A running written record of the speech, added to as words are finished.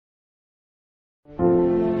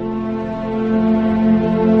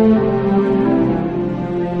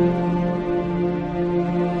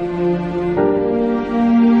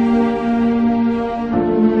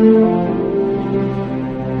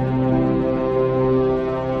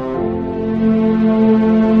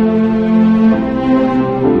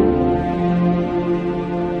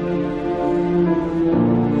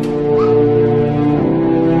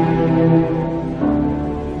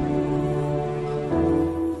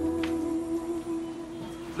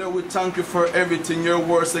Lord, we thank you for everything. Your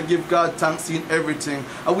word says give God thanks in everything.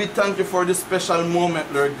 And we thank you for this special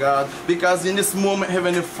moment, Lord God. Because in this moment,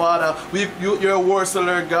 Heavenly Father, your word says,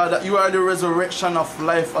 Lord God, that you are the resurrection of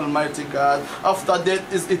life, Almighty God. After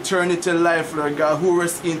death is eternity life, Lord God, who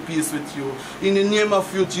rests in peace with you. In the name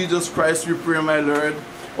of you, Jesus Christ, we pray, my Lord.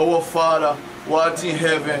 Our Father, who art in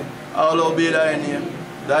heaven, hallowed be thy name.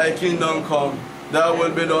 Thy kingdom come, thy will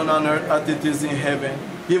be done on earth as it is in heaven.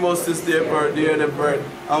 Give us this day our daily bread,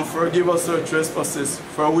 and forgive us our trespasses,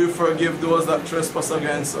 for we forgive those that trespass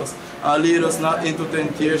against us. And lead us not into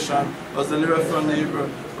temptation, but deliver us from evil.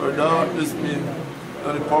 For thou art this being,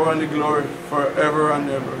 and the power and the glory, forever and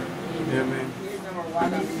ever. Amen.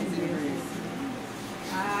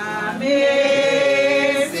 Amazing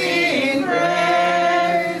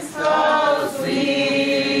grace, so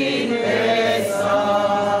sweet the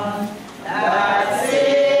song that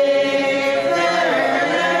saved the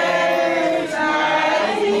wretch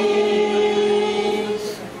like me.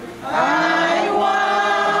 I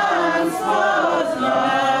once was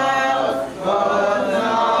lost, but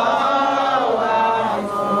now I'm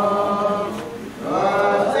found.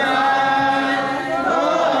 But now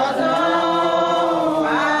I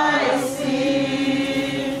see.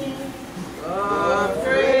 Oh,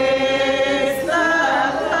 praise the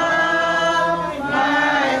Lord,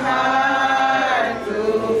 my heart to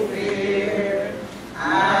fear,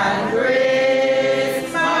 and grace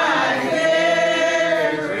my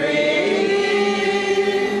victory.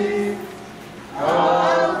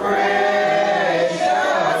 All precious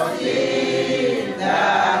in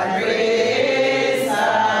that grace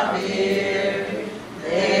appear.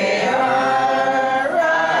 They are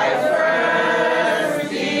I first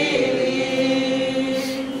believed.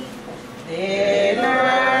 They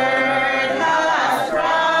learned God's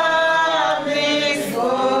promise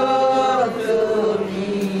good to me.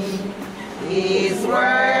 His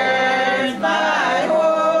word my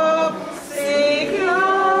hope secure.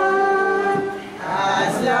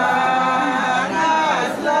 As long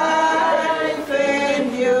as life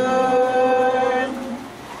endured.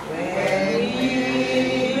 When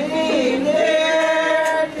living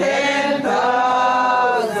there 10,000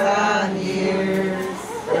 years,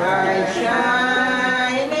 bright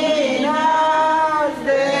shining as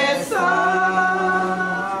the sun,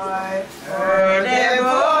 heard the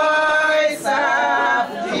voice of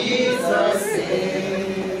Jesus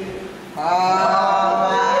say, "Come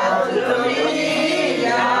unto me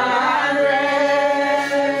and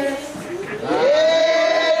rest.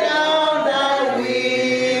 Lay down the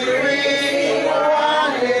weary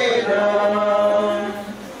one, lay down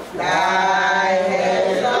thy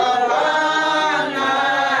head upon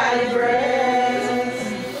my breast.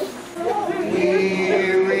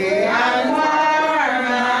 Weary and worn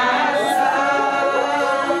my soul,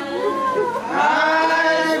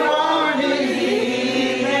 I'm morning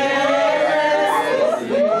rest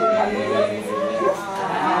with thee,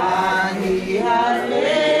 and he has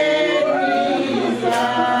made me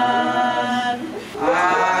glad.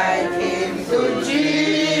 I came to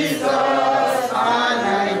Jesus and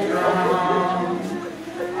I drank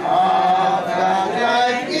of that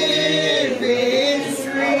life-giving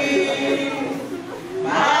stream.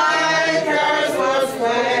 My thirst was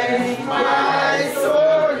quenched, my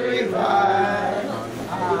soul revived,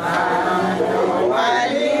 and now I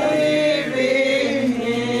live in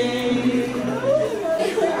Him.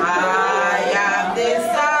 I am this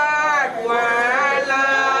outward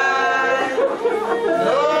life.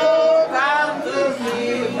 Look unto me,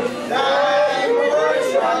 thy word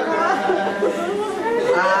shall rise.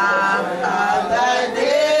 After thy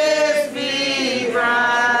days be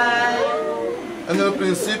bright. En el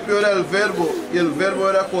principio era el verbo, y el verbo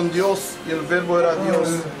era con Dios, y el verbo era Dios.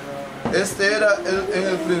 Este era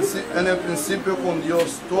en el principio con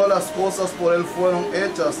Dios. Todas las cosas por Él fueron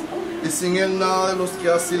hechas, y sin Él nada de los que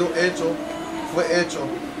ha sido hecho fue hecho.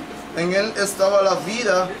 En Él estaba la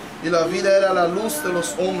vida, y la vida era la luz de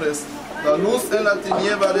los hombres. La luz en la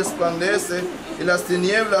tiniebla resplandece, y las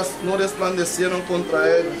tinieblas no resplandecieron contra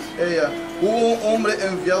ella. Hubo un hombre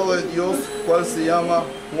enviado de Dios, cual se llama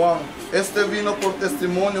Juan. Este vino por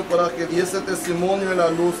testimonio para que diese testimonio de la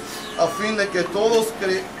luz, a fin de que todos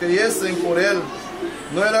creyesen por él.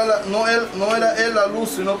 No era él la luz,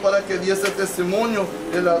 sino para que diese testimonio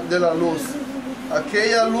de la luz.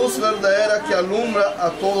 Aquella luz verdadera que alumbra a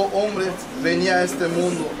todo hombre venía a este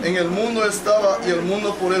mundo. En el mundo estaba, y el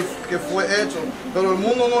mundo por él que fue hecho, pero el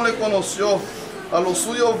mundo no le conoció. A los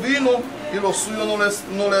suyos vino, y los suyos no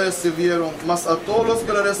le recibieron. Mas a todos los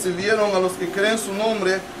que le recibieron, a los que creen su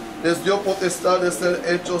nombre, les dio potestad de ser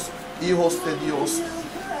hechos hijos de Dios.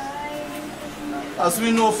 As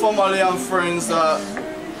we know, family and friends,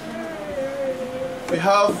 We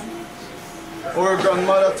have our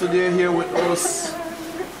grandmother today here with us.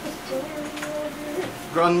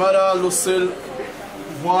 Grandmother Lucile,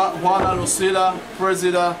 Juana Lucile,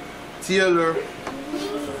 Presida Taylor,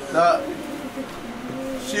 that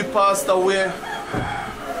she passed away,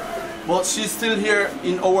 but she's still here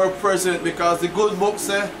in our present, because the good book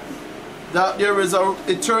says that there is an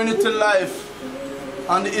eternity life,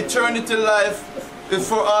 and the eternity life is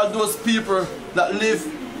for all those people that live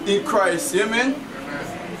in Christ. Amen?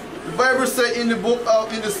 The Bible says in the book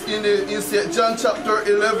of in John chapter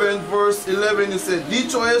 11 verse 11, it says,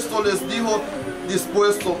 dicho esto les dijo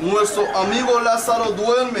dispuesto, nuestro amigo Lázaro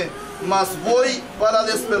duerme, mas voy para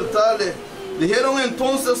despertarle. Dijeron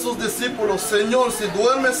entonces sus discípulos, Señor, si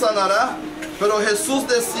duerme sanará. Pero Jesús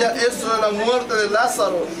decía esto de la muerte de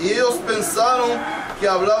Lázaro, y ellos pensaron que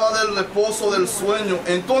hablaba del reposo del sueño.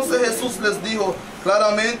 Entonces Jesús les dijo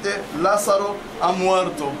claramente, Lázaro ha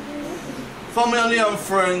muerto. Family and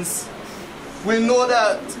friends, we know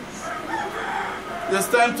that this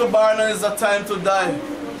time to burn is a time to die.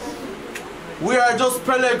 We are just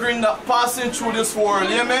peregrines that passing through this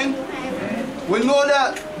world. Amen? We know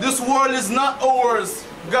that this world is not ours.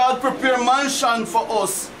 God prepared mansion for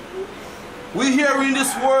us. We here in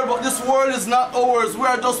this world, but this world is not ours. We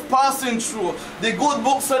are just passing through. The good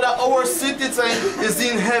book said that our citizen is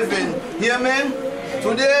in heaven. Amen?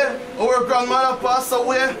 Today, our grandmother passed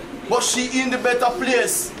away, but she in the better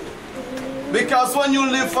place. Because when you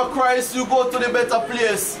live for Christ, you go to the better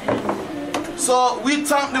place. So we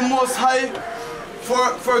thank the Most High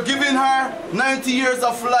for giving her 90 years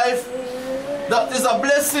of life. That is a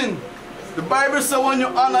blessing. The Bible says when you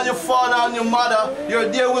honor your father and your mother, your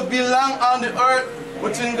day will be long on the earth,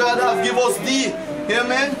 which in God have given us thee.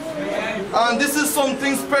 Amen? And this is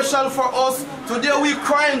something special for us. Today we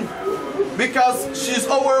crying because she's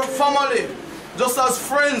our family, just as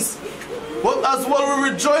friends. But as well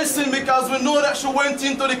we're rejoicing because we know that she went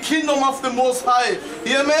into the kingdom of the Most High.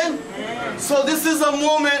 Amen? So this is a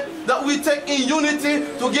moment that we take in unity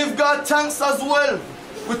to give God thanks as well.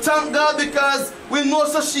 We thank God because we know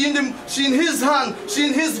that she in His hand, she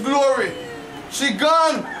in His glory. She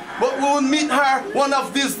gone, but we will meet her one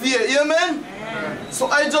of these days. Amen? So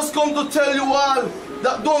I just come to tell you all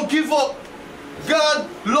that don't give up. God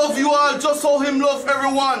love you all just how Him love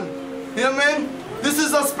everyone. Amen? This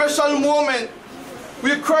is a special moment.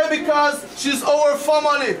 We cry because she's our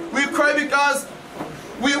family. We cry because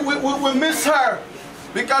we miss her,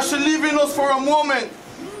 because she leaving us for a moment.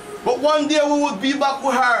 But one day we will be back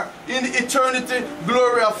with her in the eternity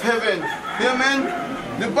glory of heaven.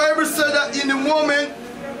 Amen. The Bible said that in the moment,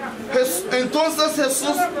 entonces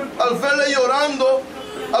Jesús, al verle llorando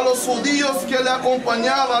a los judíos que le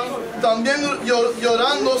acompañaban, también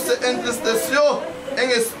llorando se entristeció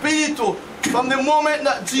en espíritu. From the moment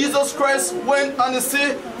that Jesus Christ went and he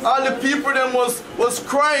said all the people then was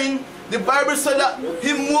crying, the Bible said that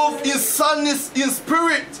he moved in sadness in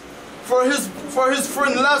spirit for his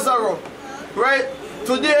friend Lazarus. Right?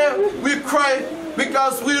 Today we cry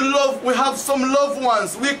because we have some loved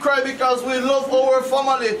ones. We cry because we love our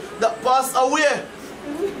family that passed away.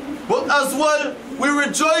 But as well, we're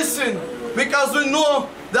rejoicing because we know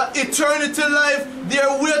that eternity life, they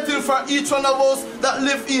are waiting for each one of us that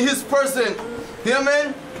live in His presence.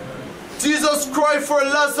 Amen? Jesus cried for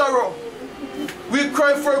Lazarus. We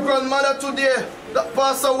cry for grandmother today that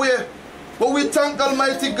passed away. But we thank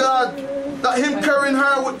Almighty God that Him carrying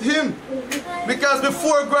her with Him. Because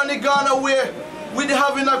before Granny gone away, we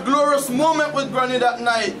having a glorious moment with Granny that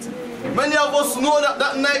night. Many of us know that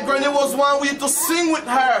that night Granny was one way to sing with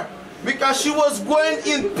her, because she was going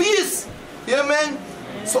in peace. Amen?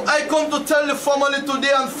 So I come to tell the family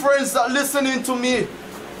today and friends that listening to me,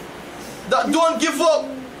 that don't give up.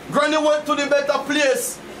 Granny went to the better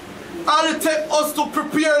place. All it takes us to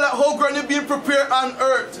prepare like how Granny being prepared on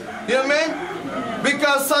earth. Amen?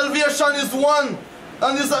 Because salvation is one.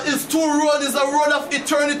 And it's two roads. It's a road of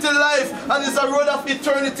eternity life and it's a road of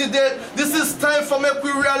eternity death. This is time for me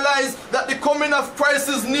we realize that the coming of Christ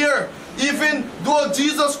is near. Even though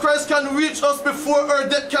Jesus Christ can reach us before our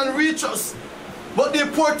death can reach us. But the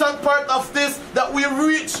important part of this, that we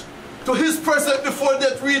reach to His presence before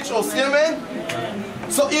death reach us.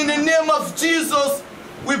 Amen? So in the name of Jesus,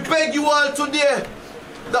 we beg you all today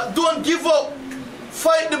that don't give up.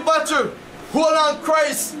 Fight the battle. Hold on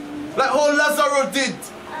Christ like how Lazarus did.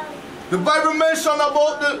 The Bible mentioned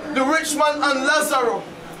about the rich man and Lazarus.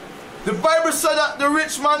 The Bible said that the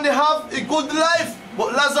rich man, they have a good life,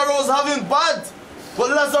 but Lazarus was having bad.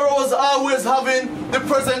 But Lazarus was always having the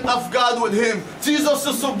presence of God with him. Jesus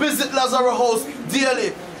used to visit Lazarus' house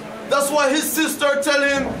daily. That's why his sister tell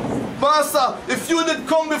him, Master, if you did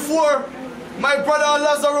come before my brother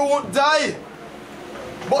Lazarus won't die.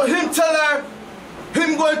 But him tell her,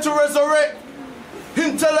 him going to resurrect.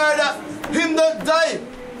 Him tell her that him don't die.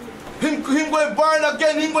 Him going born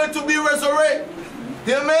again, him going to be resurrected.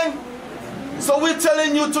 Amen? So we're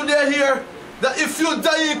telling you today here that if you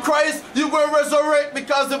die in Christ, you will resurrect,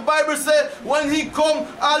 because the Bible said when he come,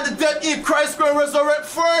 all the dead in Christ will resurrect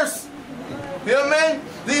first. Amen?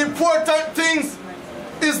 The important things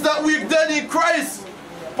is that we're dead in Christ.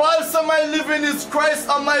 Paul said my living is Christ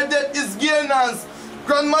and my death is gain.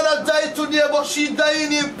 Grandmother died today, but she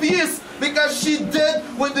dying in peace because she dead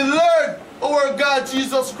with the Lord, our God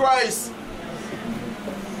Jesus Christ.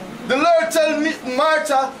 The Lord tell me,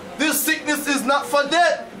 Martha, this sickness is not for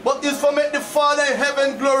death, but is for make the Father in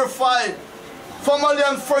heaven glorified. Family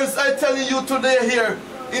and friends, I tell you today here,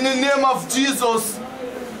 in the name of Jesus,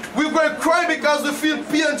 we're going to cry because we feel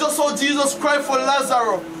pain just how Jesus cried for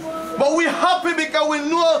Lazarus. But we're happy because we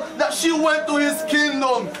know that she went to his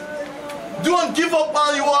kingdom. Don't give up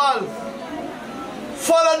on you all.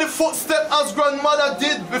 Follow the footsteps as grandmother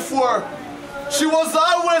did before. She was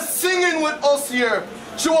always singing with us here.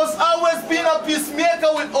 She was always being a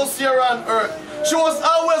peacemaker with us here on earth. She was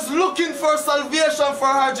always looking for salvation for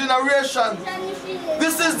her generation.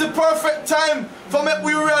 This is the perfect time for me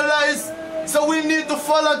we realize, so we need to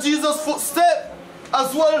follow Jesus' footsteps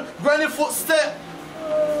as well, Granny's footsteps.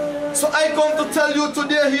 So I come to tell you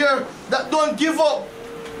today here that don't give up.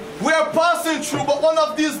 We are passing through, but one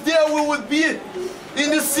of these days we will be in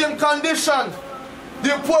the same condition.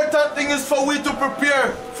 The important thing is for we to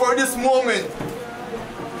prepare for this moment.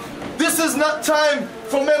 This is not time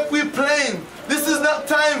for make we playing. This is not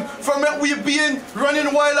time for make we being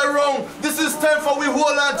running wild around. This is time for we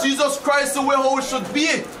hold on Jesus Christ the way how we should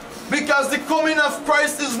be. Because the coming of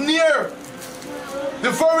Christ is near. The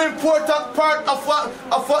very important part of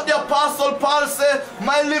what the Apostle Paul said,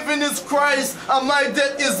 my living is Christ and my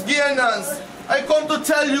death is gain. I come to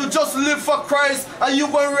tell you, just live for Christ and you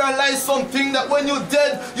will realize something, that when you're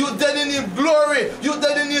dead in His glory, you're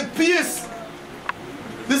dead in His peace.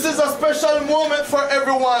 This is a special moment for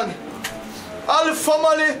everyone. All the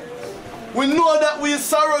family, we know that we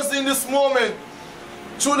sorrows in this moment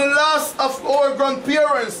through the loss of our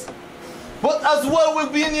grandparents. But as well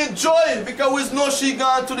we've been in joy because we know she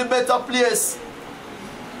gone to the better place.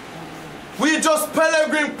 We just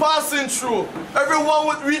pilgrim passing through. Everyone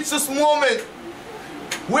would reach this moment.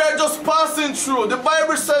 We are just passing through. The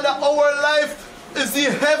Bible said that our life is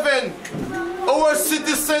in heaven. Our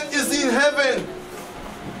citizen is in heaven.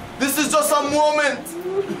 This is just a moment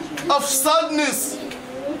of sadness.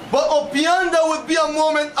 But up beyond there will be a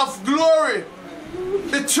moment of glory.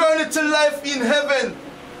 Eternity life in heaven.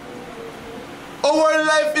 Our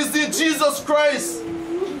life is in Jesus Christ,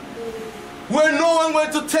 where no one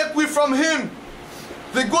going to take away from Him.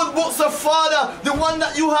 The good books of Father, the one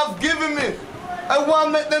that you have given me, I want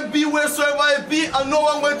to make them be wheresoever I be, and no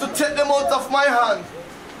one going to take them out of my hand.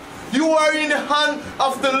 You are in the hand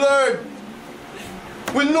of the Lord.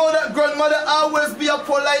 We know that grandmother always be a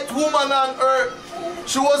polite woman on earth.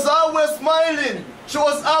 She was always smiling. She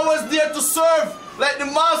was always there to serve, like the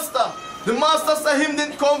master. The master said Him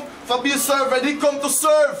didn't come for be served, He come to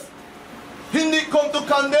serve. He didn't come to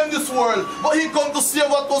condemn this world, but He come to see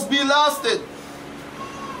what was being lasted.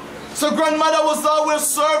 So grandmother was always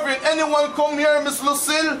serving. Anyone come here, Miss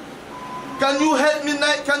Lucile? Can you help me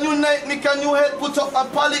night? Can you night me? Can you help put up a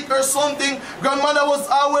palic or something? Grandmother was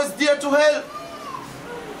always there to help.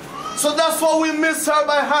 So that's why we miss her,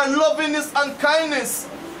 by her lovingness and kindness.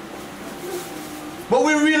 But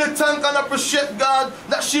we really thank and appreciate God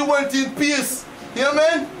that she went in peace.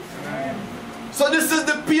 Amen? So this is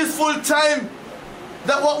the peaceful time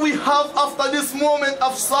that what we have after this moment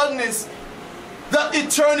of sadness, that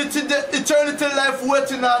eternity life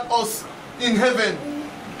waiting on us in heaven.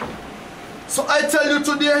 So I tell you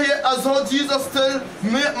today here, as how Jesus told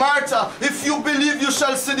Martha, if you believe you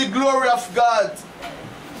shall see the glory of God.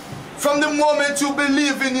 From the moment you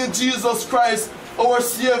believe in Jesus Christ, our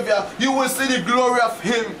Savior, you will see the glory of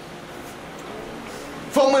Him.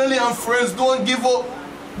 Family and friends, don't give up.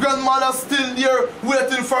 Grandmother still there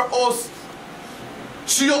waiting for us.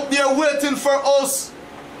 She up there waiting for us.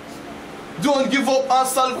 Don't give up on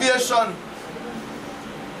salvation.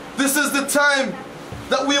 This is the time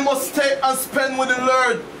that we must take and spend with the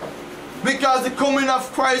Lord, because the coming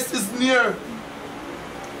of Christ is near.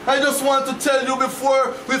 I just want to tell you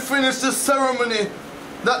before we finish this ceremony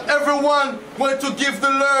that everyone going to give the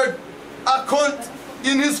Lord account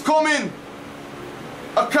in His coming,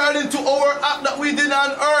 according to our act that we did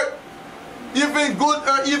on earth, even good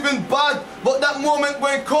or even bad. But that moment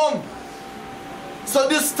will come. So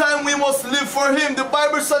this time we must live for Him. The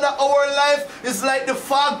Bible said that our life is like the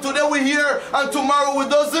fog. Today we hear and tomorrow we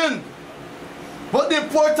doesn't. But the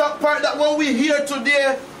important part that when we hear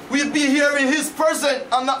today, we be here in His presence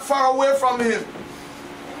and not far away from Him.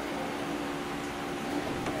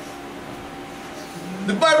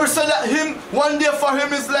 The Bible said that one day for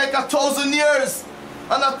Him is like 1,000 years.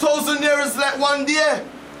 And 1,000 years is like one day.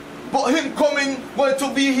 But Him coming going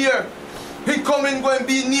to be here. Him coming going to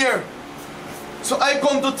be near. So I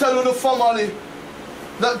come to tell you, the family,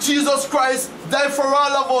 that Jesus Christ died for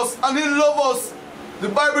all of us and He loves us. The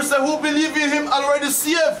Bible says who believe in Him already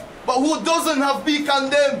saved, but who doesn't have be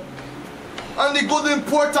condemned. And the good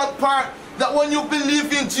important part, that when you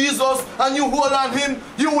believe in Jesus and you hold on Him,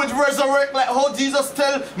 you will resurrect, like how Jesus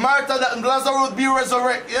tell Martha that Lazarus would be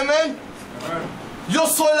resurrected. Amen? Yo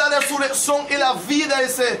soy la resurrección y la vida,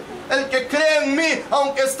 dice. El que cree en mí,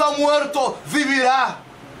 aunque está muerto, vivirá.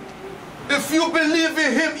 If you believe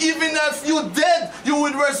in Him, even if you dead, you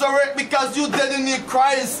will resurrect because you dead in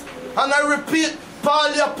Christ. And I repeat,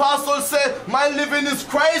 Paul the apostle said, my living is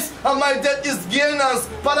Christ and my death is gainers.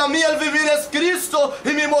 Para mí el vivir es Cristo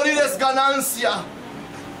y mi morir es ganancia.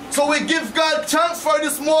 So we give God thanks for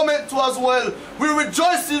this moment too as well. We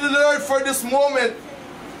rejoice in the Lord for this moment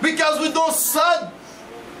because we don't sad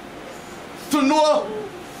to know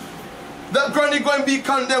that Granny going to be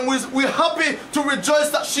condemned. We're happy to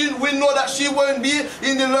rejoice that we know that she won't be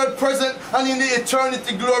in the Lord present and in the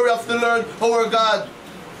eternity glory of the Lord our God.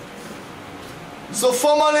 So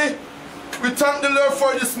family, we thank the Lord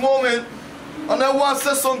for this moment. And I want to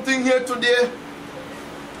say something here today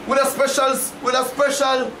with a special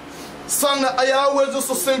song that I always used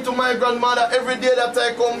to sing to my grandmother every day that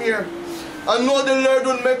I come here. I know the Lord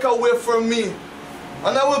will make a way for me.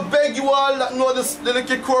 And I will beg you all that know the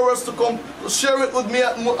little chorus to come to share it with me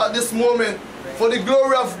at this moment for the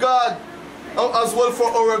glory of God as well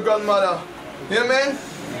for our grandmother. Amen?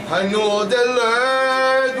 I know the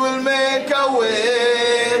Lord will make a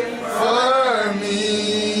way for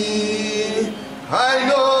me. I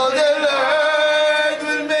know the Lord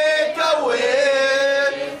will make a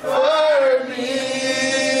way for me.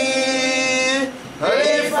 And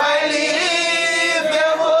if I live the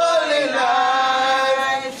holy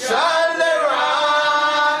life, shall the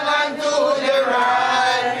wrong and do the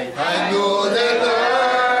right, I know the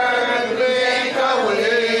Lord will make a way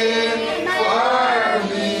for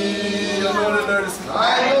me. I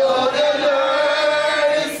know the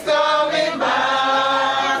Lord is coming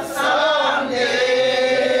back someday.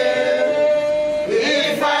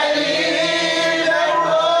 If I live the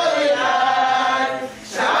holy life,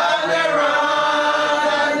 shall the wrong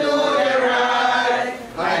and do the right,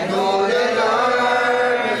 I know the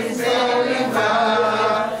Lord is coming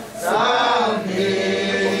back someday.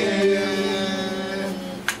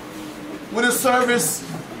 With the service,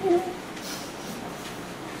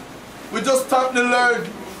 we just thank the Lord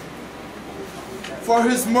for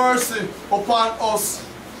His mercy upon us.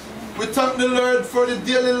 We thank the Lord for the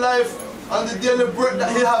daily life and the daily bread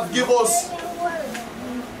that He have given us.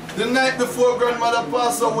 The night before grandmother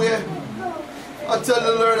passed away, I tell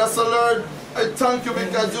the Lord, I say, Lord, I thank you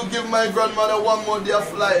because you give my grandmother one more day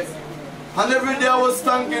of life. And every day I was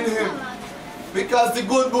thanking Him because the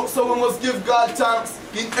good book says we must give God thanks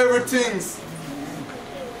in everything.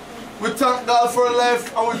 We thank God for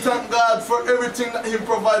life and we thank God for everything that He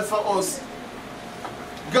provides for us.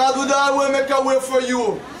 God will always make a way for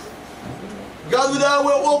you. God will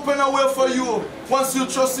always open a way for you once you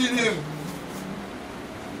trust in Him.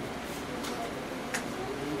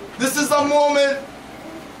 This is a moment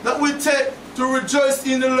that we take to rejoice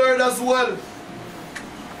in the Lord as well.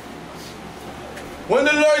 When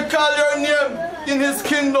the Lord calls your name in His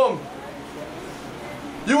kingdom,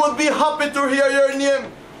 you will be happy to hear your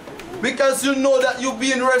name, because you know that you'll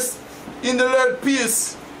be in rest in the Lord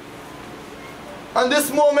peace. And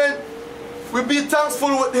this moment, we be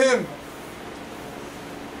thankful with Him.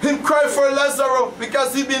 Him cry for Lazarus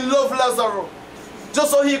because He been love Lazarus.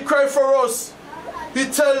 Just so He cried for us. He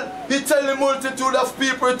tell the multitude of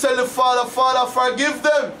people, He tell the Father, Father, forgive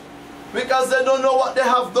them because they don't know what they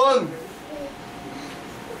have done.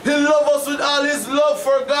 He love us with all His love,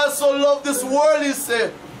 for God so loved this world, He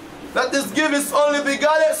said, that is give His only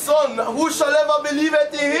begotten Son, who shall ever believe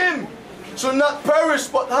it in Him should not perish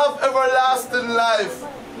but have everlasting life.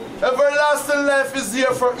 Everlasting life is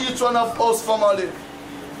here for each one of us, family.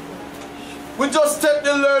 We just take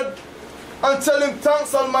the Lord and tell Him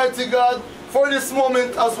thanks, Almighty God, for this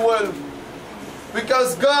moment as well.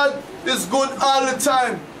 Because God is good all the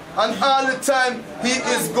time, and all the time He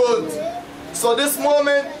is good. So this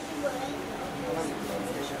moment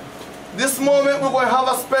we're going to have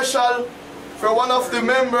a special for one of the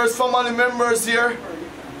members, family members here.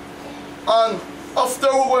 And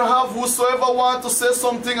after we will have whosoever want to say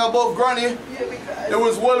something about Granny, it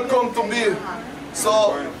was welcome to be.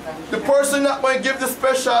 So the person that might give the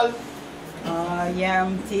special. I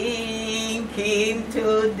am thinking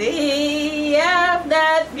today of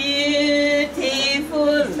that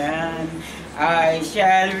beautiful land I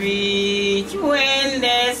shall reach when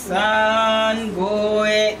the sun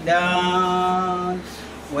goeth down,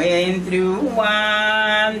 when through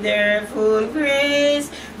wonderful grace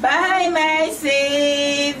by my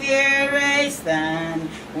Savior I stand.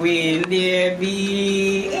 Will there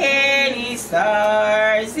be any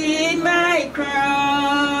stars in my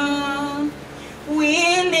crown?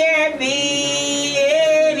 Will there be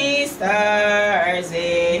any stars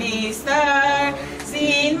in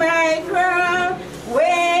my crown?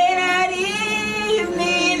 When at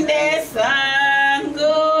evening the sun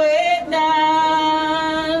goeth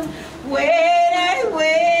down, when I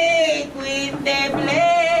wake with the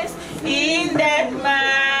blessed in that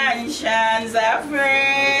mansions of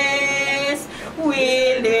rest,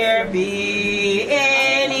 will there be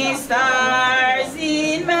any stars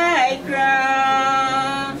in my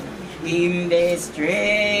crown? In the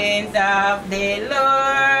strength of the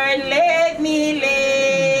Lord, let me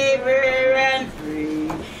labor and pray.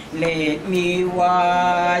 Let me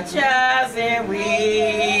watch as a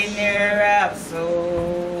winner of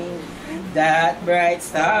souls, that bright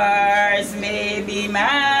stars may be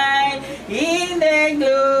mine in the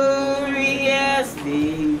glorious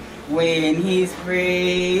day, when His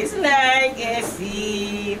praise like a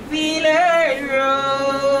sea pillared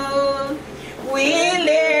road. Will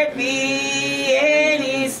there be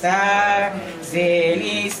any stars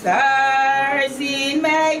in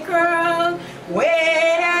my crown? When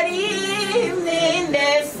at evening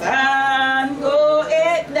the sun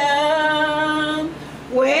goeth down,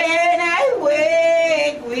 when I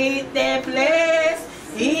wake with the blessed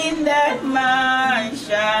in that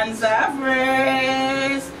mansions of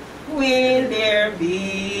rest, will there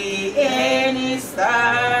be any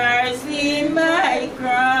stars in my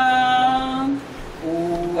crown?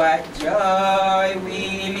 Oh, what joy will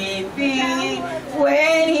it be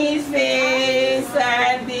when His face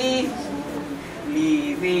I'll be,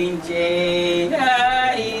 leaving Jane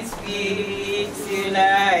at His feet to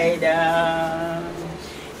lie down.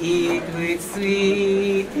 It would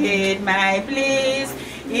sweeten my bliss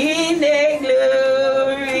in the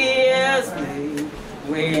glorious day,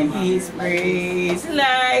 when His praise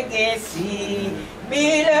like a sea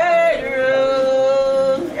billows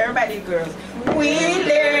roll. Everybody, girls. Will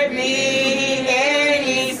there be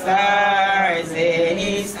any stars in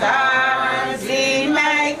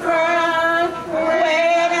my crown?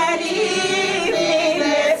 When at evening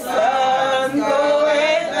the sun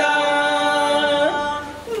goeth down,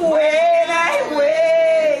 when I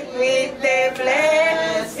wake with the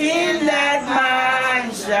blessed in that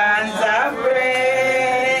mansions of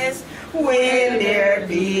rest, will there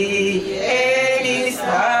be any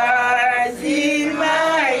stars in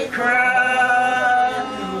my crown?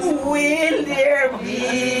 Will there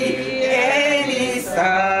be any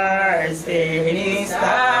stars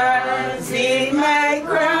in my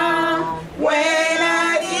crown? When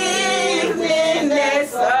at evening the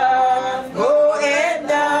sun goeth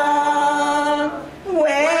down,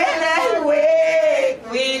 when I wake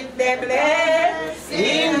with the blessed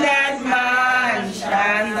in that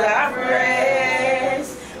mansions of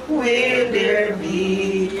rest, will there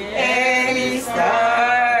be any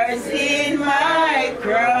stars in my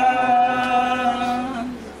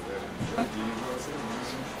crown?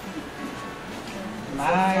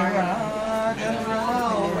 My rock and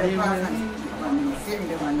glory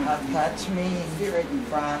have touched me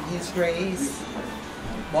from His grace,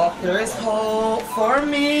 but there's hope for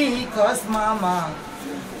me, 'cause Mama,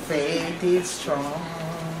 faith is strong.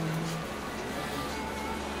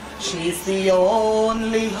 She's the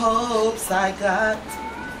only hopes I got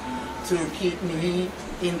to keep me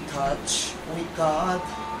in touch with God.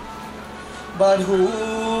 But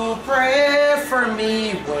who pray for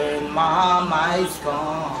me when Mama is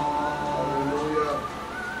gone?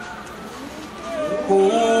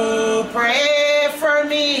 Who pray for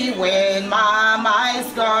me when Mama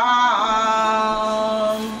is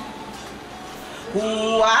gone?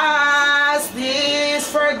 Who has this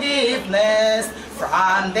forgiveness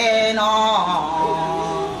from then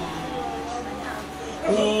on?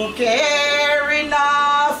 Who care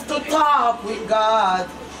enough to talk with God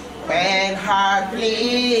when her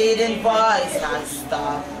bleeding voice has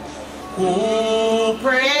stopped? Who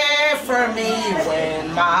pray for me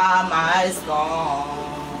when Mama is gone?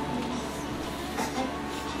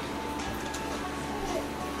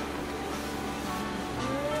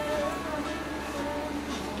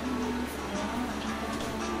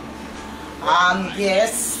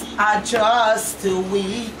 Guess I'm just too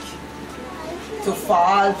weak to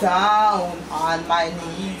fall down on my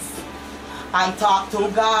knees and talk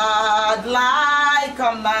to God like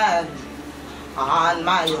a man on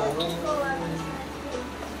my own.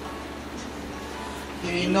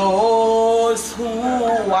 He knows who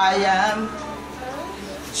I am.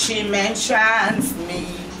 She mentions me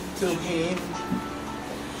to him.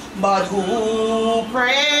 But who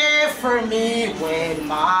pray for me when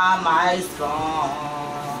mama is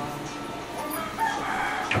gone?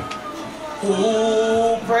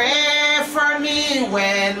 Who pray for me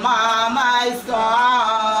when mama is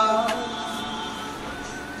gone?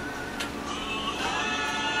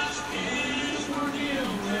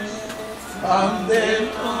 From then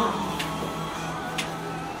on,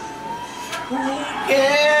 who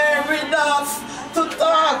care enough to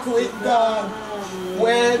talk with God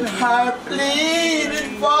when her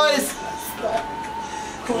pleading voice stops?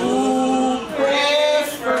 Who prays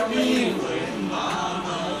for me when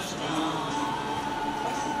mama's gone?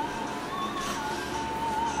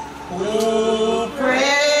 Who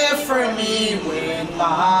prays for me when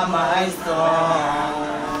mama is gone?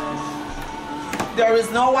 There is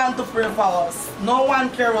no one to pray for us. No one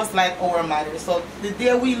cares us like our mother. So the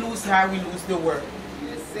day we lose her, we lose the world.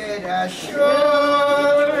 You said assurance,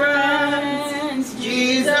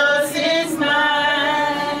 Jesus is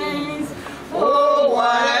mine. Oh,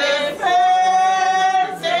 what a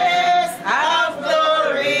princess of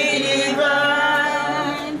glory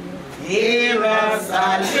divine. Here of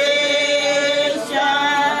salvation,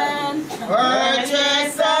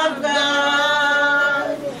 purchase of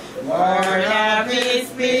God, word of His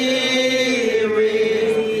Spirit,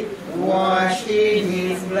 washed in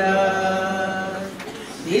His blood.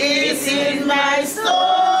 This is my story,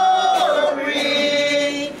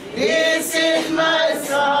 this is my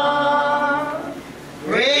song,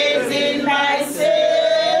 praising my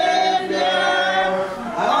Savior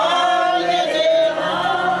all the day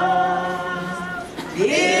long.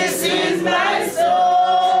 This is my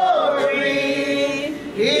story,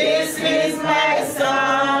 this is my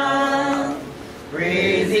song,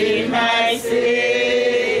 praising my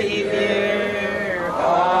Savior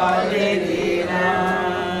all the day long.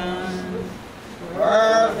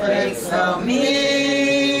 Perfect submission,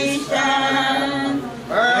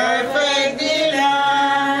 perfect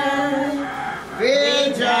delight,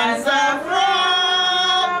 visions of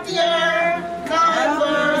rapture,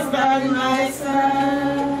 numbers by my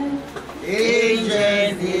side,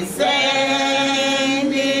 angels descending,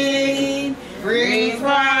 free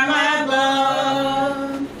from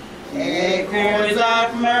above, echoes of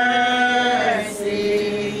mercy,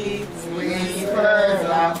 whispers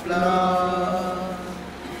of love.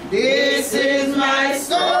 This is my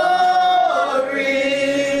story,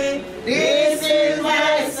 this is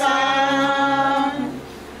my song,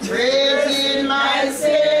 praising my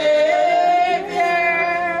Savior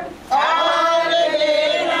all the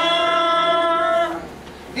day long.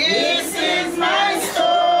 This is my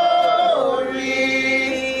story,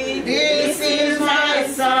 this is my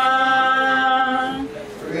song,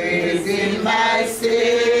 praising my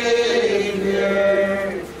Savior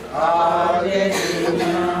all the day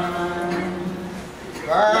long.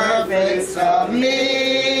 Perfect submission,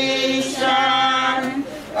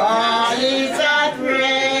 all is at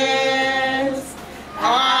rest.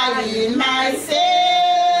 I in my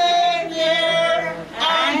Savior,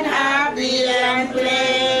 I'm happy and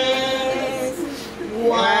blessed.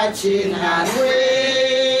 Watching and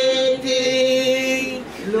waiting,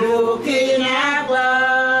 looking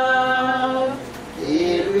above,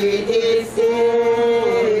 filled with His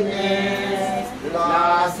goodness,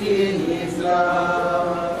 lost in His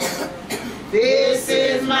love. This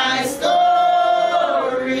is my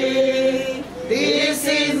story, this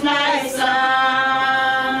is my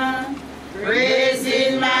song,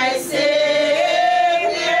 praising my Savior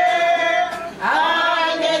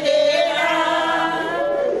all the day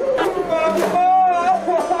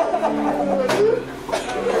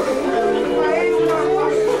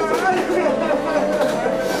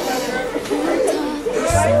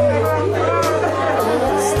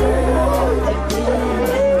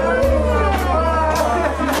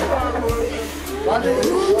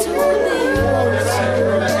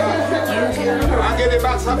I'll get it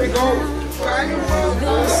back, something go.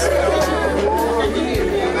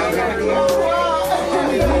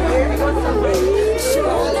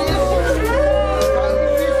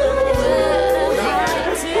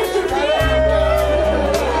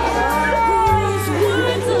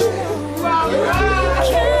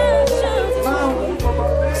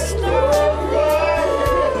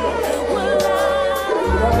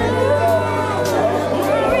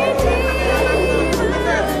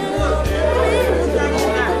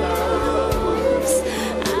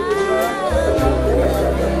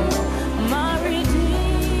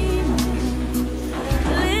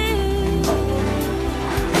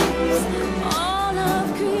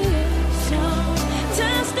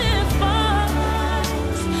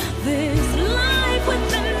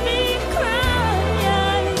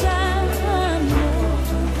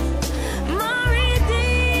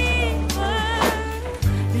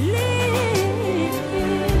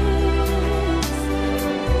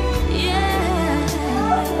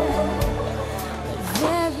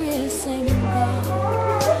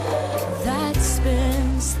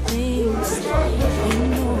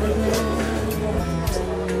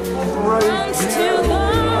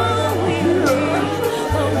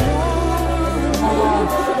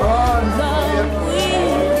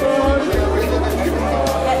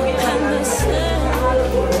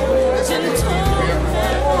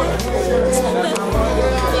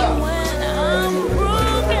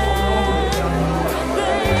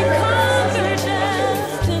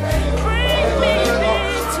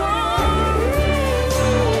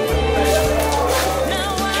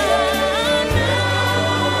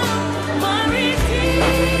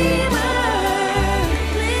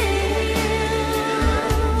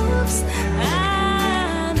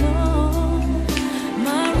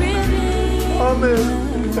 Let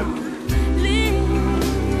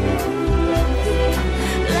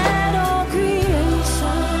all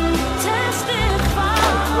creation testify.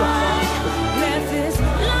 Let this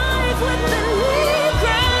life within me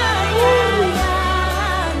cry. I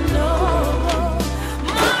know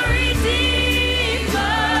my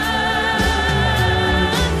Redeemer.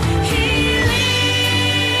 He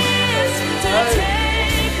lives to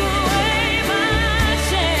take away my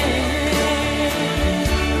shame.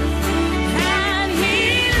 And He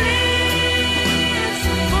lives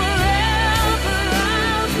forever.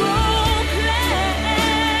 I'll proclaim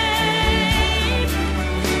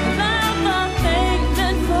that the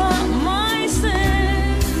payment for my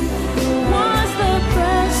sin was the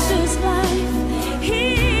precious life He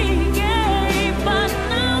gave. But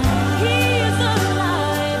now He is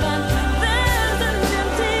alive, and there's an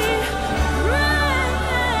empty grave.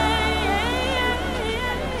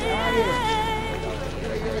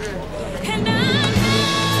 And I know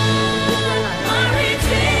my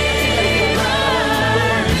Redeemer.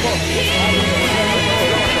 He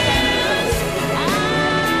lives.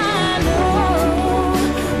 I know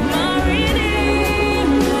my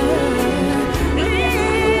Redeemer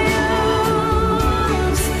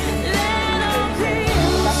lives. Let all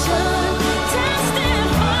creation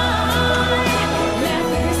testify. Let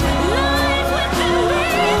this life within me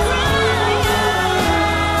cry.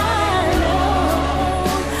 I know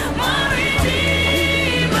my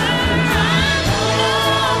Redeemer. I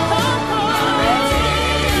know my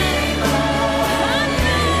Redeemer.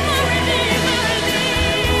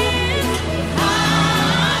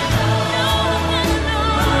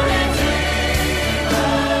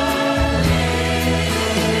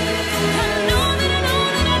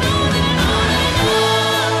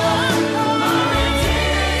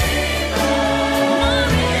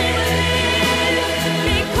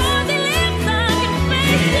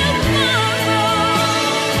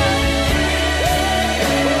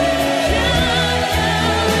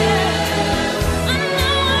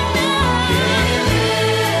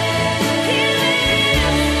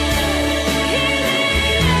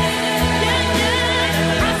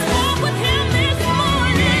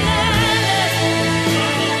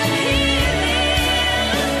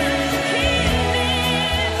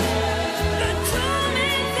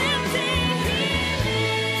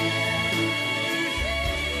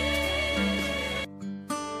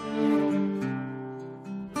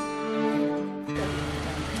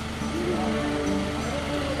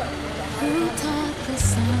 Who taught the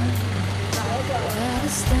sun where to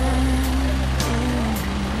stand?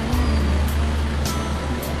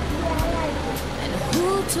 And who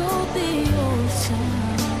told the ocean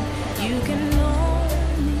you can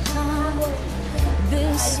only come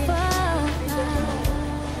this far?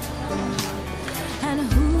 And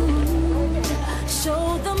who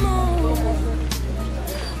showed the moon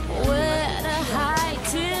where to hide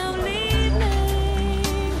till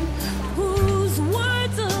evening? Whose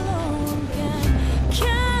words alone can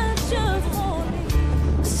catch a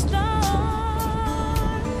falling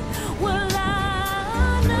star? Well,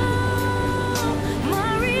 I know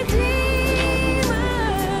my Redeemer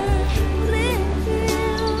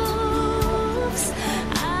lives.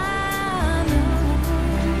 I know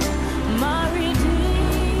my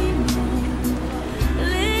Redeemer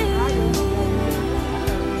lives.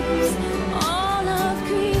 All of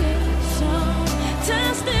creation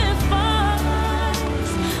testifies.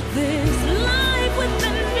 This life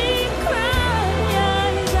within me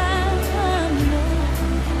cries. I know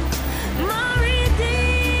my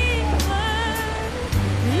Redeemer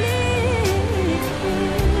lives.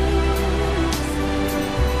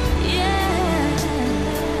 Yeah,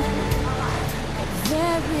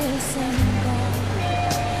 there is a God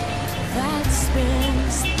that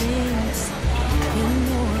spins things in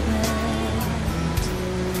orbit,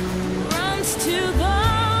 runs to the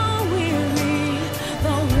weary,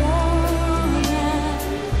 the worn, and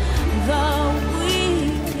the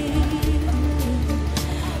weak,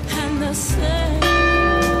 and the sick,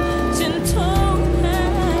 gentle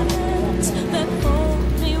hands that hold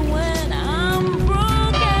me when I'm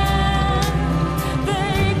broken.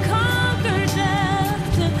 They conquer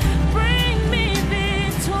death to bring me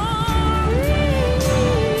victory.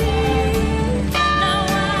 Now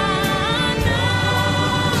I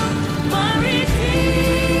know my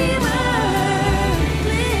Redeemer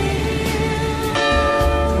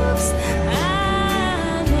lives.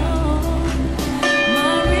 I know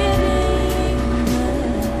my Redeemer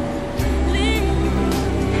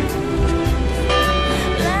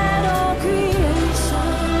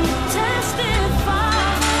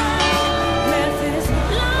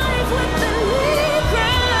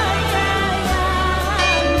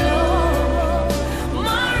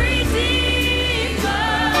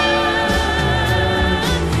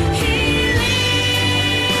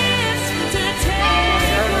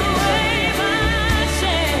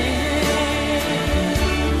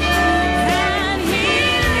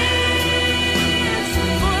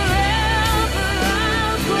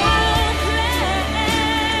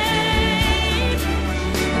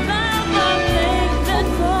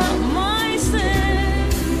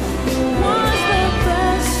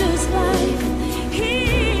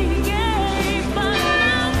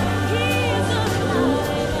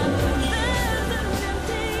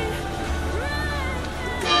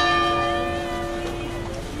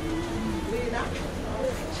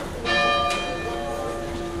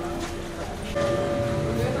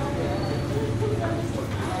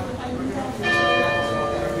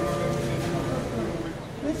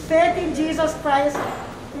in Jesus Christ,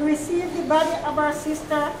 we receive the body of our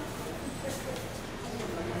sister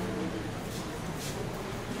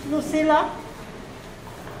Lucile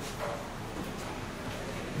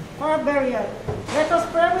for burial. Let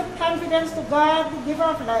us pray with confidence to God, the giver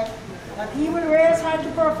of life, that he will raise her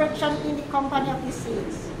to perfection in the company of the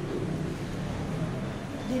saints.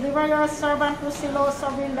 Deliver your servant Lucile,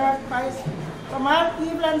 sovereign Lord Christ, from all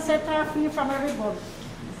evil and set her free from every bond,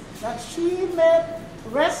 that she may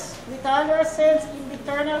rest with all your saints in the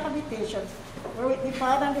eternal habitations, where with the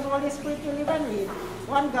Father and the Holy Spirit you live and reign,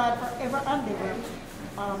 one God forever and ever.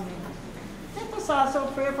 Amen. Let us also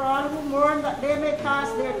pray for all who mourn, that they may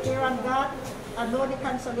cast their care on God and know the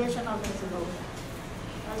consolation of his love.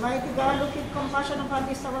 Almighty God, look in compassion upon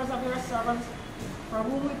the sorrows of your servants, for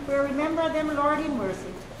whom we pray. Remember them, Lord, in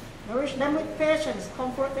mercy. Nourish them with patience,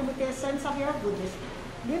 comfort them with a sense of your goodness.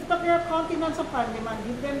 Lift up your countenance upon them and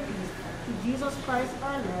give them peace. To Jesus Christ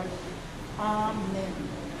our Lord. Amen.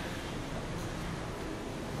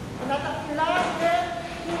 And at the last day,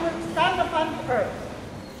 he will stand upon the earth.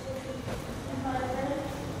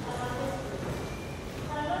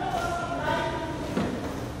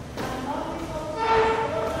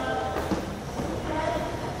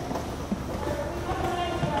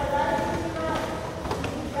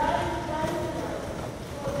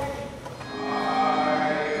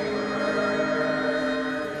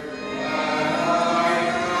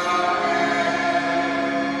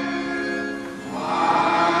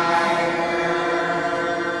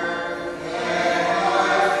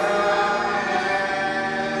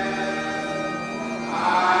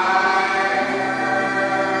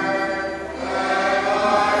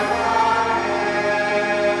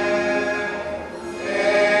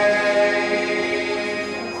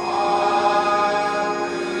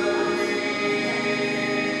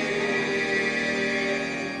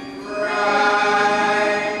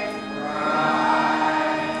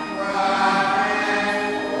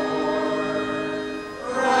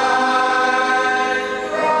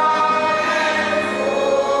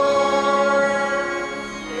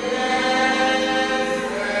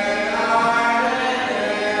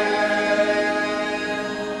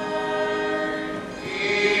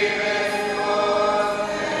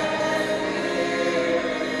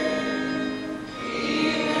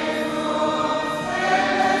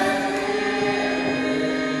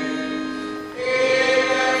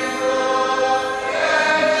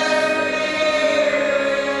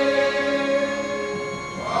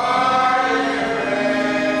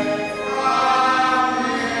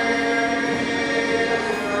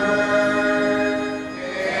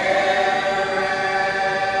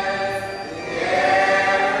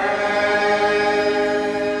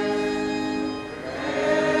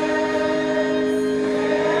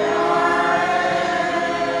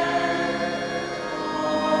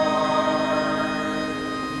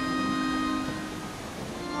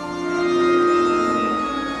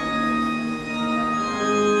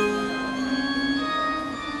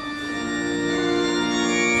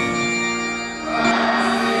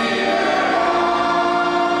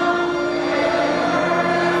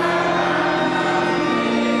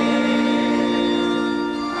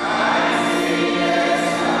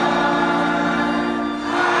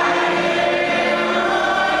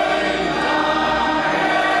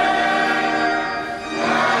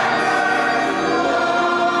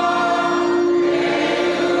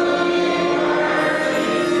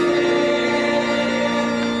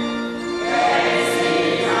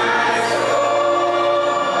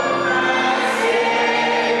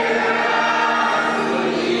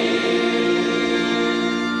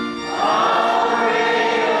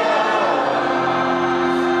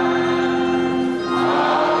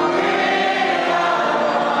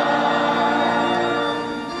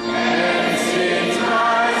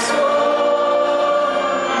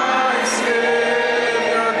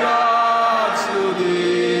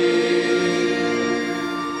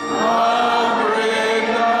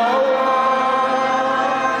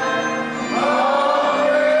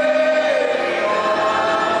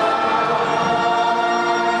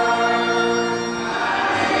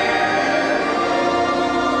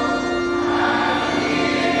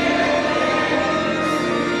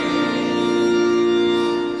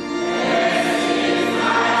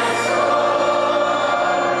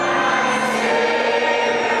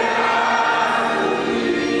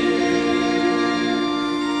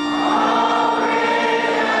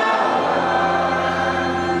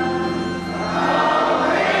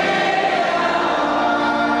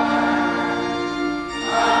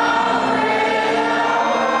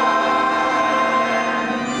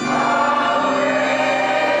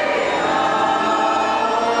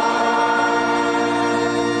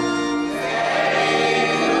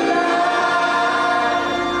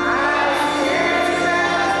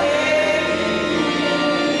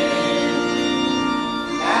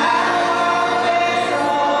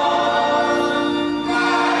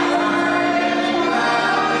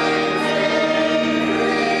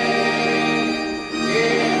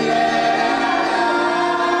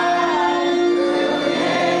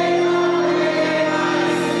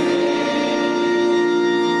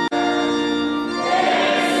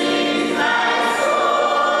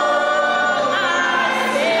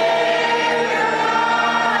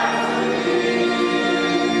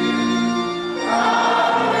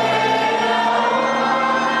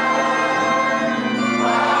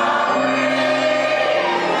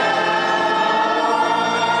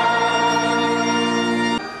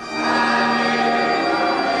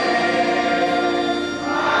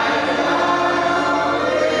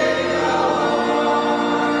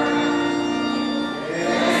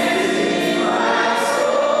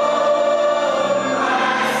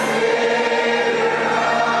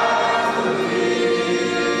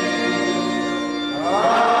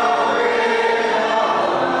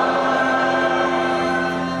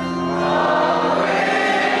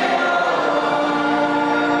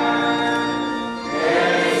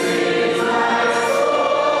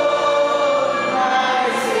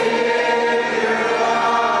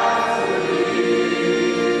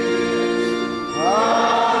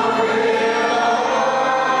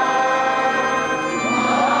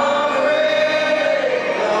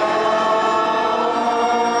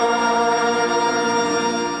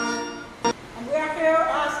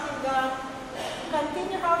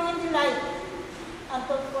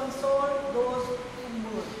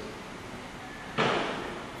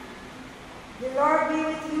 The Lord be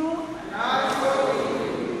with you. And also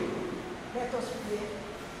with you. Let us pray.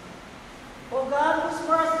 O God, whose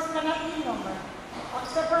mercies cannot be numbered,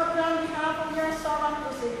 accept our prayer on behalf of your servant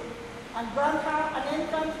Lucile, and grant her an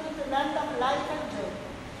entrance into the land of life and joy,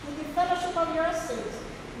 in the fellowship of your saints,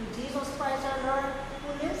 in Jesus Christ our Lord,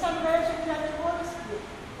 who lives and reigns with you and the Holy Spirit,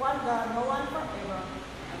 one God, no one forever.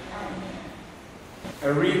 Amen.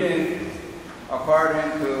 A reading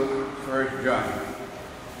according to 1 John.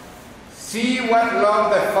 See what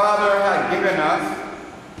love the Father has given us,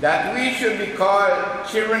 that we should be called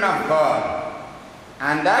children of God.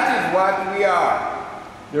 And that is what we are.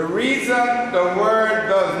 The reason the world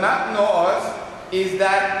does not know us is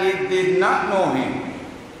that it did not know him.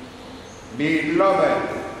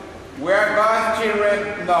 Beloved, we are God's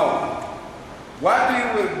children now. What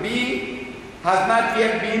we will be has not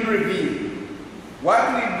yet been revealed. What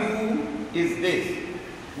we do is this: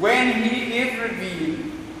 when he is revealed,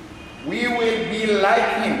 we will be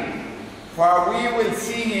like him, for we will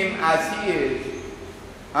see him as he is.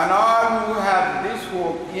 And all who have this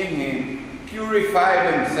hope in him purify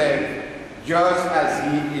themselves just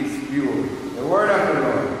as he is pure. The word of the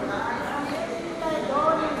Lord.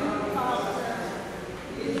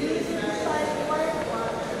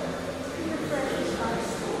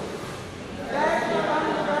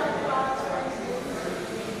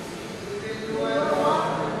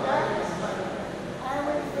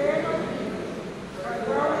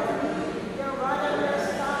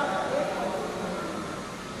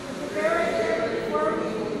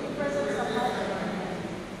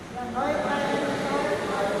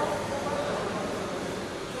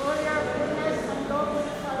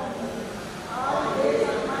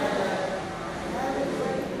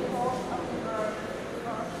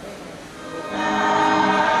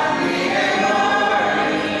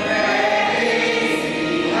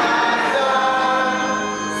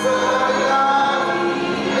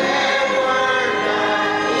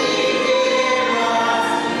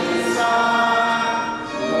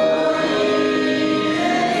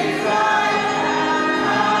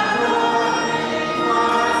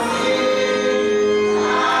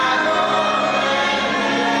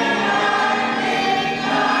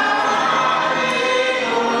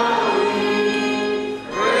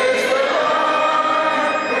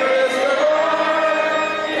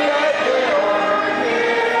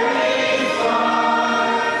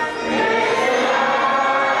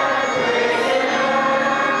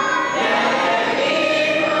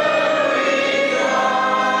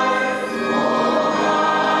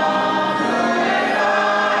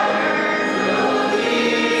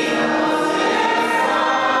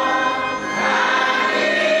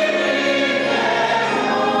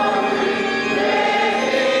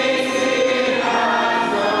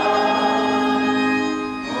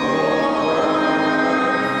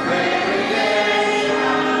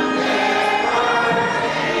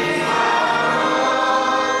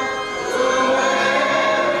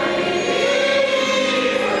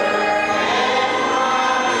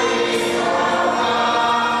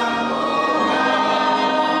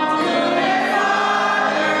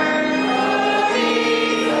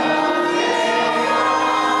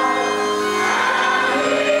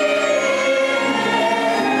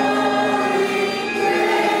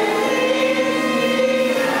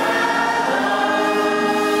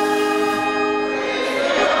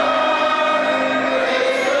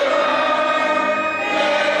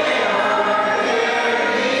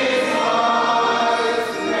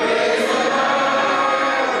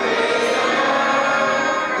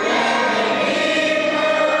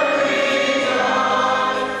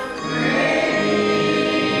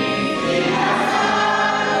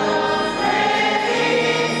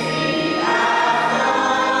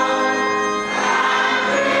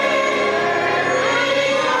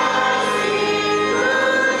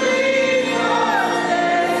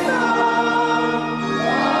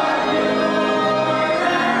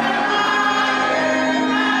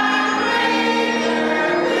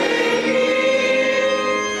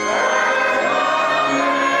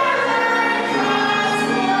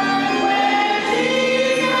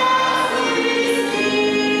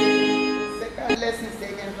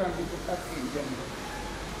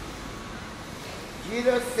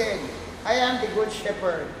 Jesus said, I am the good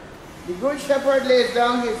shepherd. The good shepherd lays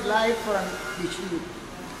down his life for the sheep.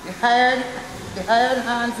 The hired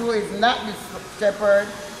hand who is not the shepherd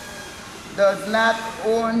does not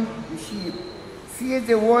own the sheep, sees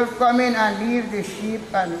the wolf coming and leaves the sheep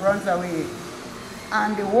and runs away.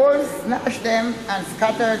 And the wolf snatches them and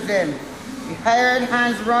scatters them. The hired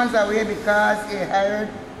hand runs away because a hired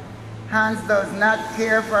hand does not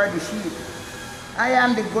care for the sheep. I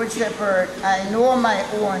am the good shepherd. I know my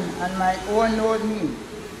own, and my own knows me.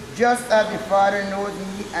 Just as the Father knows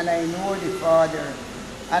me, and I know the Father.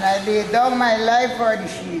 And I lay down my life for the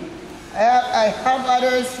sheep. I have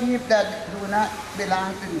other sheep that do not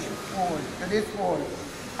belong to this fold.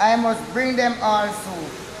 I must bring them also,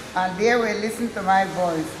 and they will listen to my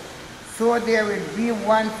voice. So there will be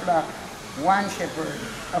one flock, one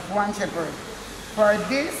shepherd. For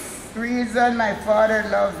this reason my Father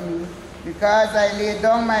loves me, because I lay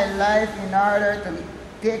down my life in order to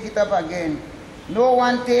take it up again. No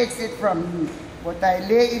one takes it from me, but I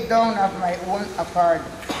lay it down of my own accord.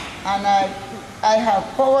 And I have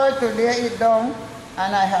power to lay it down,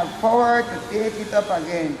 and I have power to take it up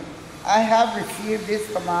again. I have received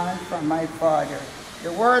this command from my Father.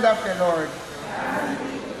 The word of the Lord.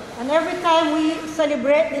 And every time we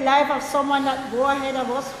celebrate the life of someone that go ahead of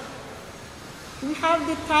us, we have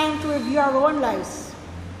the time to review our own lives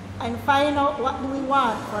and find out what do we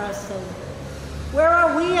want for ourselves. Where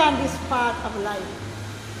are we on this path of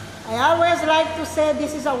life? I always like to say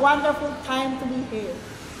this is a wonderful time to be here.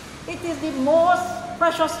 It is the most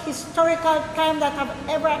precious historical time that have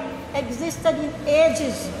ever existed in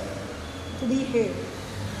ages to be here.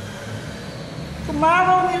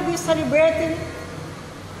 Tomorrow we'll be celebrating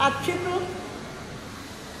a triple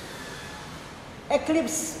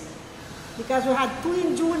eclipse, because we had 2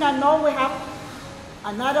 in June and now we have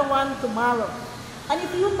another one tomorrow. And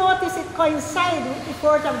if you notice, it coincides with the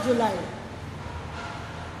 4th of July.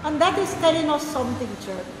 And that is telling us something,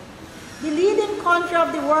 church. The leading country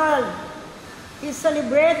of the world is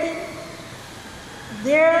celebrating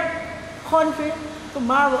their country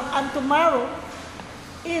tomorrow, and tomorrow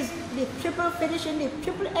is the finishing the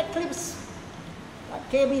triple eclipse that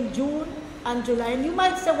came in June and July. And you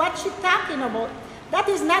might say, what's she talking about? That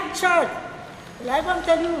is not church. Well, I want to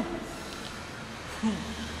tell you,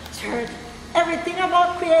 church, everything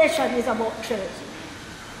about creation is about church.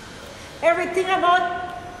 Everything about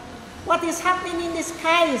what is happening in the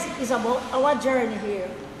skies is about our journey here.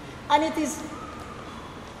 And it is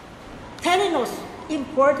telling us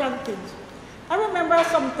important things. I remember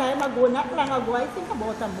some time ago, not long ago, I think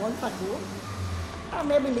about a month ago, or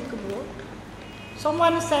maybe a little more,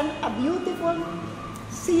 someone sent a beautiful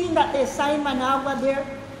scene that they saw in Managua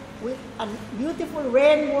there with a beautiful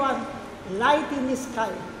rainbow and light in the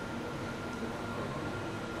sky.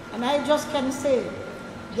 And I just can say,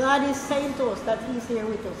 God is saying to us that He's here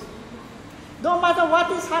with us. No matter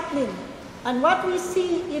what is happening and what we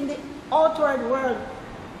see in the outward world,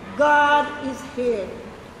 God is here.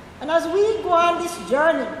 And as we go on this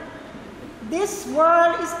journey, this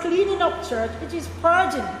world is cleaning up, church. It is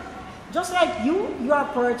purging. Just like you are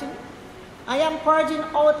purging. I am purging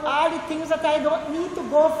out all the things that I don't need to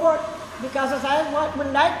go for, because as I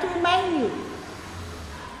would like to remind you,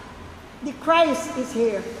 the Christ is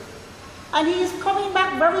here. And He is coming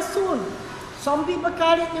back very soon. Some people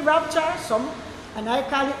call it the rapture, and I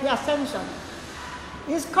call it the ascension.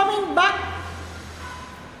 He's coming back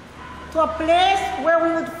to a place where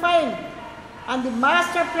we would find, and the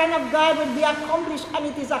master plan of God will be accomplished, and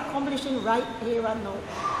it is accomplishing right here and now.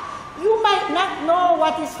 You might not know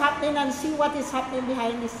what is happening and see what is happening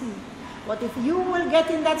behind the scene, but if you will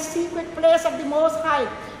get in that secret place of the Most High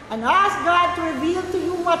and ask God to reveal to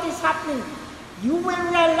you what is happening, you will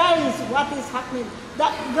realize what is happening,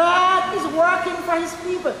 that God is working for His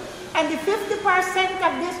people. And the 50%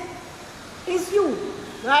 of this is you.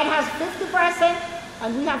 God has 50%,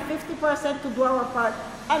 and we have 50% to do our part.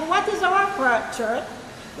 And what is our part, church?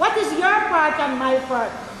 What is your part and my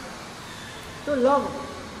part? To love.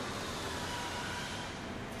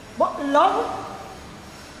 But love,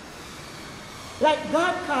 like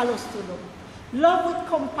God calls us to love. Love with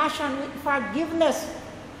compassion, with forgiveness,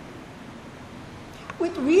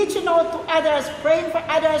 with reaching out to others, praying for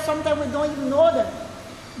others. Sometimes we don't even know them.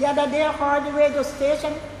 The other day I heard the radio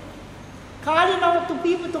station calling out to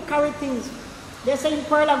people to carry things. They say in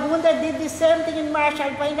Pearl Lagoon they did the same thing in Marshall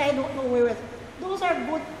Point. I don't know where it is. Those are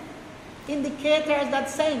good indicators that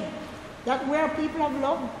saying that we are people of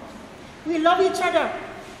love. We love each other,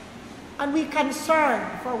 and we concern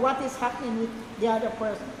for what is happening with the other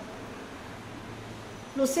person.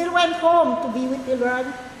 Lucile went home to be with the Lord,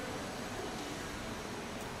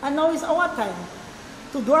 and now is our time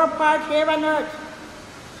to do our part here on earth,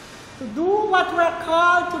 to do what we're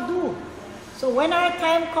called to do. So when our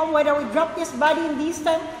time comes, whether we drop this body in this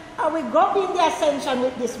time, or we go up in the ascension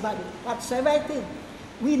with this body, whatsoever I think,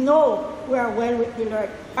 we know we are well with the Lord.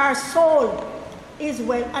 Our soul is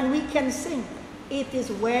well, and we can sing, "It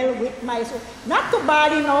is well with my soul." Not to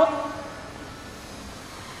body note,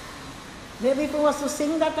 Maybe if we was to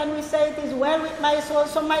sing that and we say, it is well with my soul,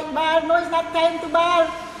 so might bawl. No, it's not time to bawl.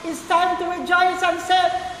 It's time to rejoice and say,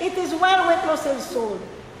 it is well with Lucile's soul.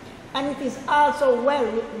 And it is also well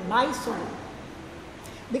with my soul.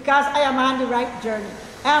 Because I am on the right journey.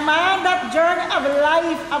 I am on that journey of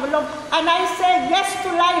life, of love. And I say yes to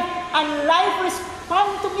life. And life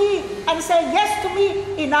responds to me and say yes to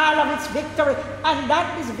me in all of its victory. And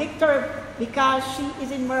that is victory because she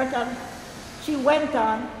is immortal. She went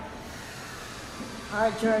on our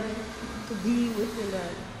journey to be with the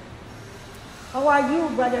Lord. How are you,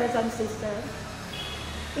 brothers and sisters?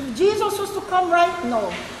 If Jesus was to come right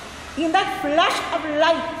now, in that flash of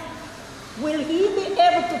light, will he be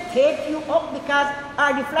able to take you up because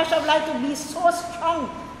the flash of light will be so strong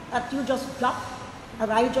that you just drop, or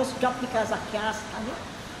I just drop because I can't stand it?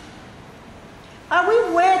 Are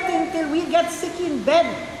we waiting till we get sick in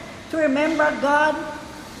bed to remember God,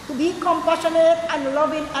 to be compassionate and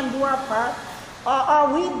loving and do our part? Or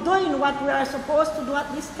are we doing what we are supposed to do at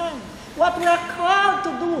this time? What we are called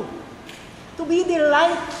to do, to be the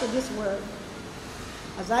light to this world.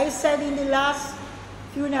 As I said in the last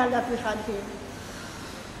funeral that we had here,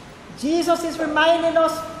 Jesus is reminding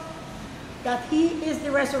us that he is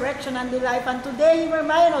the resurrection and the life. And today he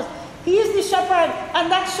reminds us, he is the shepherd,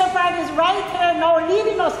 and that shepherd is right here now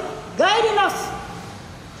leading us, guiding us.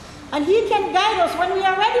 And he can guide us when we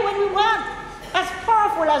are ready, when we want. As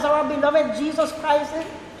powerful as our beloved Jesus Christ is,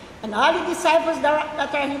 and all the disciples that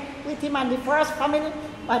are with him, and the first family,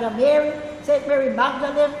 Mother Mary, St. Mary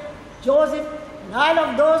Magdalene, Joseph, and all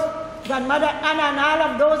of those, Grandmother Anna, and all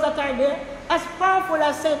of those that are there, as powerful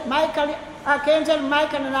as St. Michael, Archangel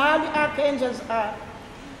Michael, and all the archangels are.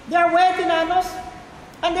 They are waiting on us,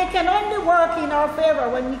 and they can only work in our favor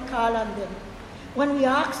when we call on them, when we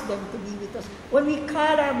ask them to be with us, when we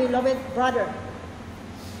call our beloved brother,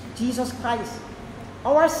 Jesus Christ,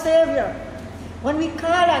 our Savior. When we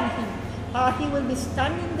call on him, he will be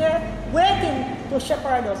standing there waiting to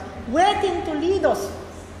shepherd us, waiting to lead us,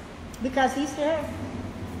 because he's here.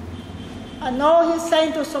 And now he's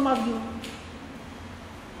saying to some of you,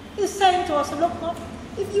 he's saying to us, look,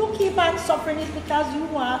 if you keep on suffering, it's because you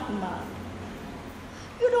want man.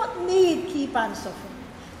 You don't need keep on suffering.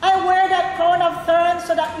 I wear that crown of thorns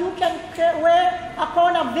so that you can wear a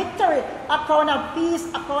crown of victory, a crown of peace,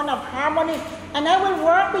 a crown of harmony. And I will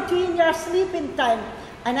work between your sleeping time.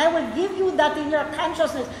 And I will give you that in your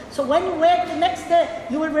consciousness. So when you wake the next day,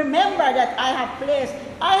 you will remember that I have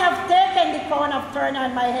taken the crown of thorn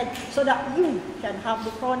on my head so that you can have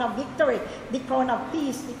the crown of victory, the crown of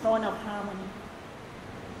peace, the crown of harmony.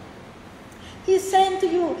 He's saying to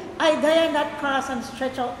you, I die on that cross and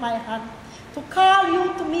stretch out my hand to call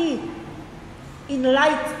you to me in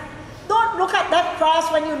light. Don't look at that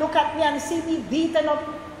cross when you look at me and see me beaten up.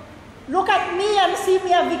 Look at me and see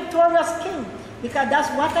me a victorious king, because that's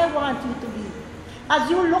what I want you to be. As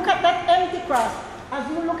you look at that empty cross, as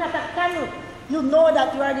you look at that candle, you know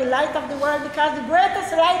that you are the light of the world, because the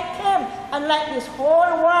greatest light came and light this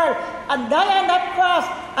whole world and died on that cross,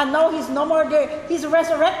 and now he's no more there. He's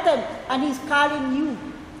resurrected and he's calling you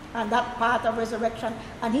on that path of resurrection,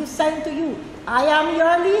 and he's saying to you, I am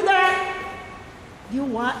your leader. Do you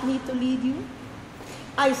want me to lead you?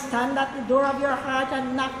 I stand at the door of your heart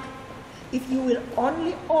and knock. If you will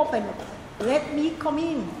only open it, let me come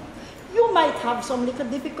in. You might have some little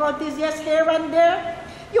difficulties, yes, here and there.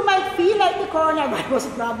 You might feel like the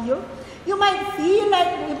coronavirus grab you. You might feel like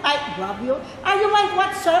it might grab you. Or you might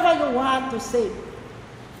whatsoever you want to say.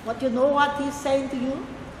 But you know what he's saying to you?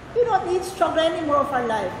 You don't need struggle anymore for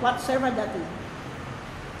life, whatsoever that is.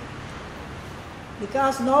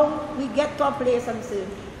 Because now we get to a place and say,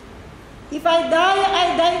 if I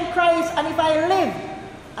die in Christ. And if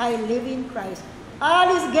I live in Christ.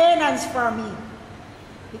 All is gainance for me.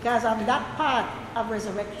 Because I'm that path of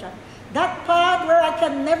resurrection. That path where I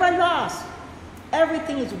can never lose.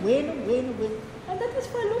 Everything is win, win, win. And that is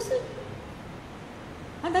for Lucile.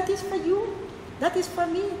 And that is for you. That is for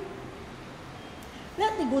me.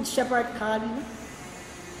 Let the good shepherd call you.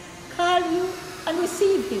 Call you and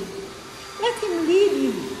receive him. Let him lead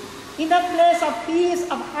you in that place of peace,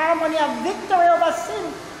 of harmony, of victory over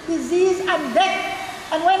sin, disease, and death.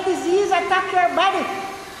 And when disease attacks your body,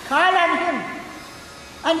 call on him.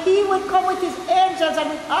 And he will come with his angels and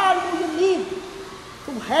with all who you need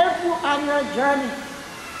to help you on your journey.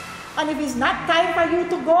 And if it's not time for you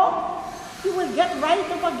to go, you will get right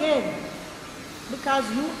up again, because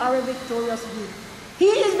you are a victorious being. He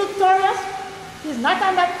is victorious. He's not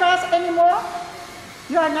on that cross anymore.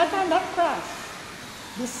 You are not on that cross.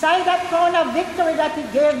 Beside that crown of victory that he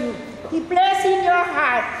gave you, he placed in your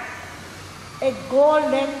heart a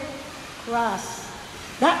golden cross.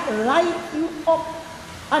 that light you up.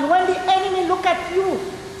 And when the enemy look at you,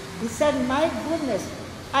 he said, my goodness,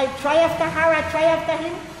 I try after her, I try after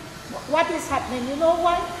him. What is happening? You know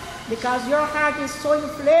why? Because your heart is so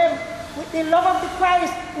inflamed with the love of the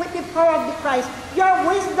Christ, with the power of the Christ. Your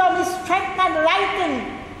wisdom is strengthened and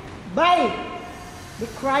lightened by the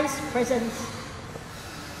Christ presence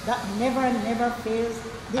that never fails,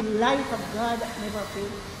 the light of God that never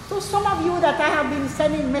fails. So some of you that I have been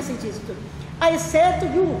sending messages to, I say to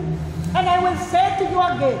you, and I will say to you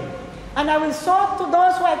again, and I will show to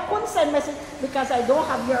those who I couldn't send message because I don't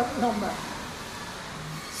have your number.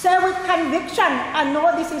 Say with conviction, I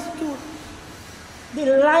know this is true.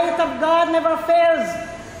 The light of God never fails,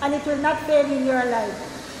 and it will not fail in your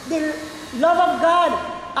life. The love of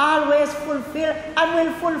God always fulfill and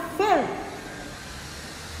will fulfill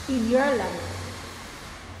in your life.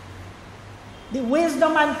 The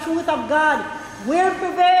wisdom and truth of God will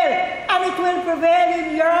prevail, and it will prevail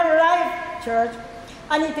in your life, church.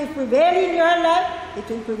 And it will prevail in your life, it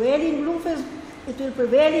will prevail in Lucas, it will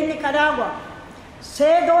prevail in Nicaragua.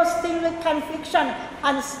 Say those things with conviction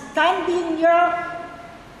and stand in your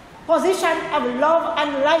position of love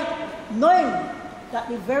and light, knowing that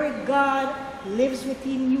the very God lives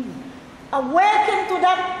within you. Awaken to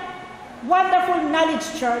that wonderful knowledge,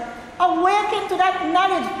 church. Awaken to that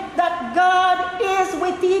knowledge that God is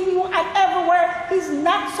within you and everywhere. He's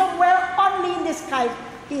not somewhere only in the sky.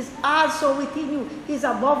 He's also within you. He's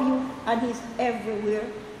above you and he's everywhere.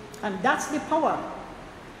 And that's the power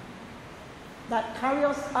that carries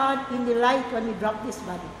us on in the light when we drop this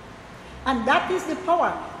body. And that is the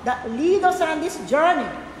power that leads us on this journey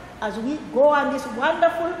as we go on this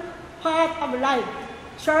wonderful path of life.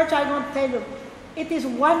 Church, I don't tell you, it is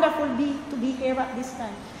wonderful to be here at this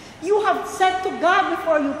time. You have said to God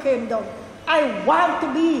before you came down, I want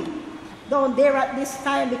to be down there at this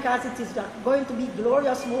time because it is going to be a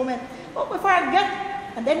glorious moment. But before I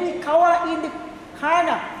get, and then we cower in the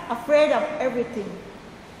corner, afraid of everything.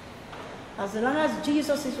 As long as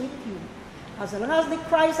Jesus is with you, as long as the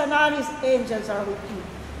Christ and all his angels are with you,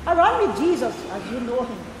 around with Jesus as you know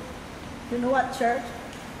him. You know what, church?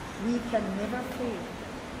 We can never fail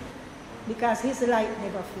because his light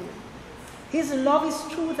never fails. His love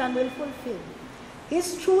is truth and will fulfill.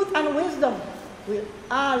 His truth and wisdom will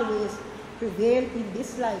always prevail in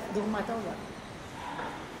this life, no matter what.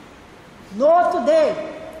 Know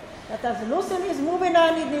today that as Lucile is moving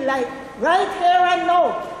on in the light, right here and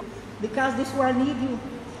now, because this world needs you,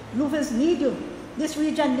 Lucile needs you, this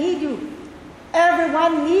region needs you,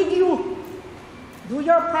 everyone needs you. Do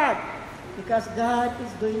your part, because God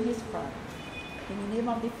is doing his part. In the name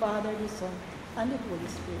of the Father, the Son, and the Holy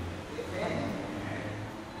Spirit. Amen.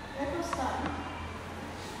 Let us start.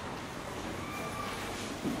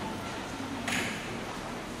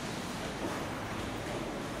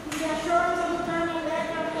 The assurance of eternal life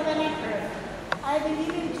of heaven and earth. I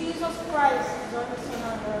believe in Jesus Christ, his only Son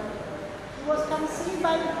on earth. He was conceived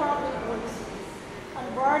by the power of the Holy Spirit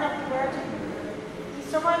and born of the Virgin Mary. He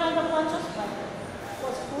suffered under Pontius Pilate,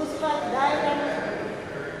 was crucified, died, and was buried.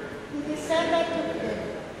 He descended to the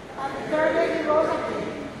dead, and the third day he rose again.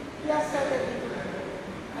 He ascended into heaven,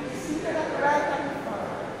 and is seated at the right hand of the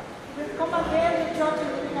Father. He will come again to judge the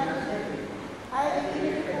living and the dead. I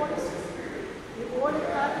believe in the Holy Spirit, the Holy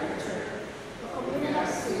Catholic Church, the communion of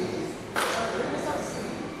saints, the forgiveness of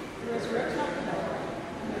sin, the resurrection of the dead,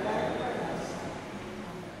 and the life everlasting.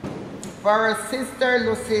 For our sister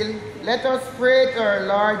Lucile, let us pray to our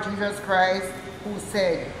Lord Jesus Christ, who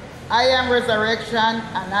said, I am resurrection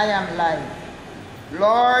and I am life.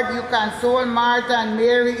 Lord, you console Martha and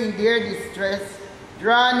Mary in their distress.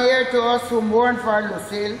 Draw near to us who mourn for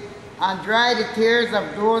Lucile, and dry the tears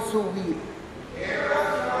of those who weep. Hear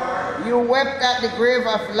us, Lord. You wept at the grave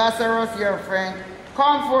of Lazarus, your friend.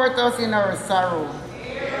 Comfort us in our sorrow.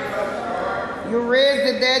 Hear us, Lord. You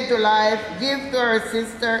raised the dead to life. Give to our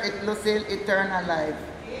sister Lucile eternal life.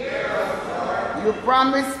 Hear us, Lord. You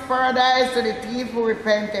promised paradise to the thief who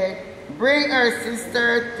repented. Bring our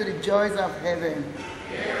sister to the joys of heaven.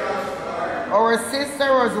 Hear us, Lord. Our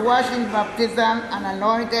sister was washed in baptism and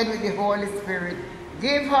anointed with the Holy Spirit.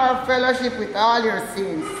 Give her fellowship with all your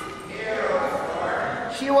saints. Hear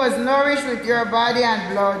us, Lord. She was nourished with your body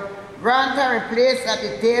and blood. Grant her a place at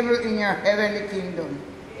the table in your heavenly kingdom.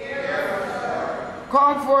 Hear us, Lord.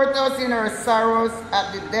 Comfort us in our sorrows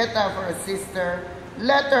at the death of our sister.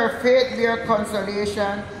 Let her faith be our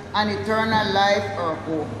consolation and eternal life our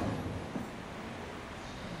hope.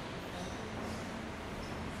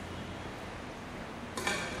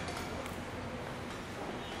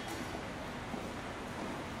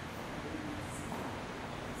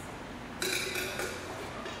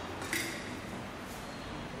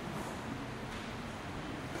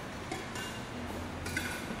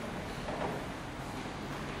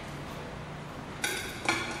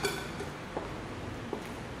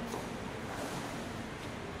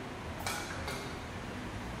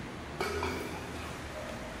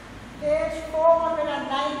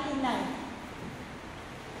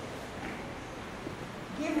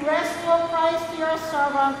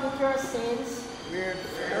 servant with your saints. Where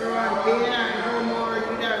sorrow and pain are no more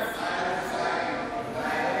with us.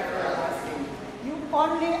 You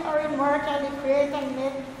only are immortal, the creator and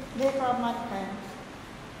maker of mankind.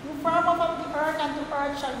 You form up the earth, and to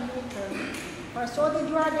earth shall you return. For so did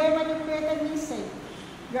you ordain when you created me, saying,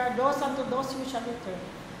 you are those, and to those you shall return.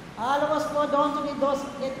 All of us go down to the dust,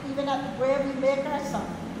 yet even at the grave we make our song.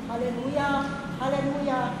 Hallelujah,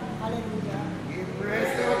 hallelujah, hallelujah.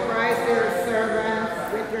 Rest, O Christ, your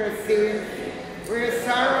servants with your sins, where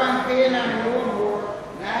sorrow and pain are no more,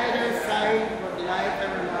 neither sight but life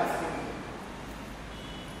everlasting.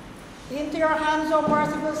 Into your hands, O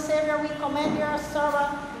merciful Savior, we commend your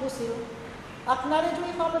servant, Lucile. Acknowledge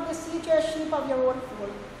we humbly beseech you, a sheep of your own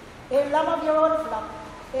fold, a lamb of your own flock,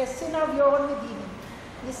 a sinner of your own redeeming.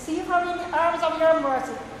 Receive her in the arms of your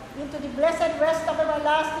mercy, into the blessed rest of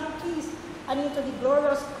everlasting peace, and into the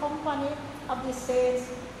glorious company of the saints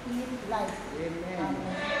in life. Amen.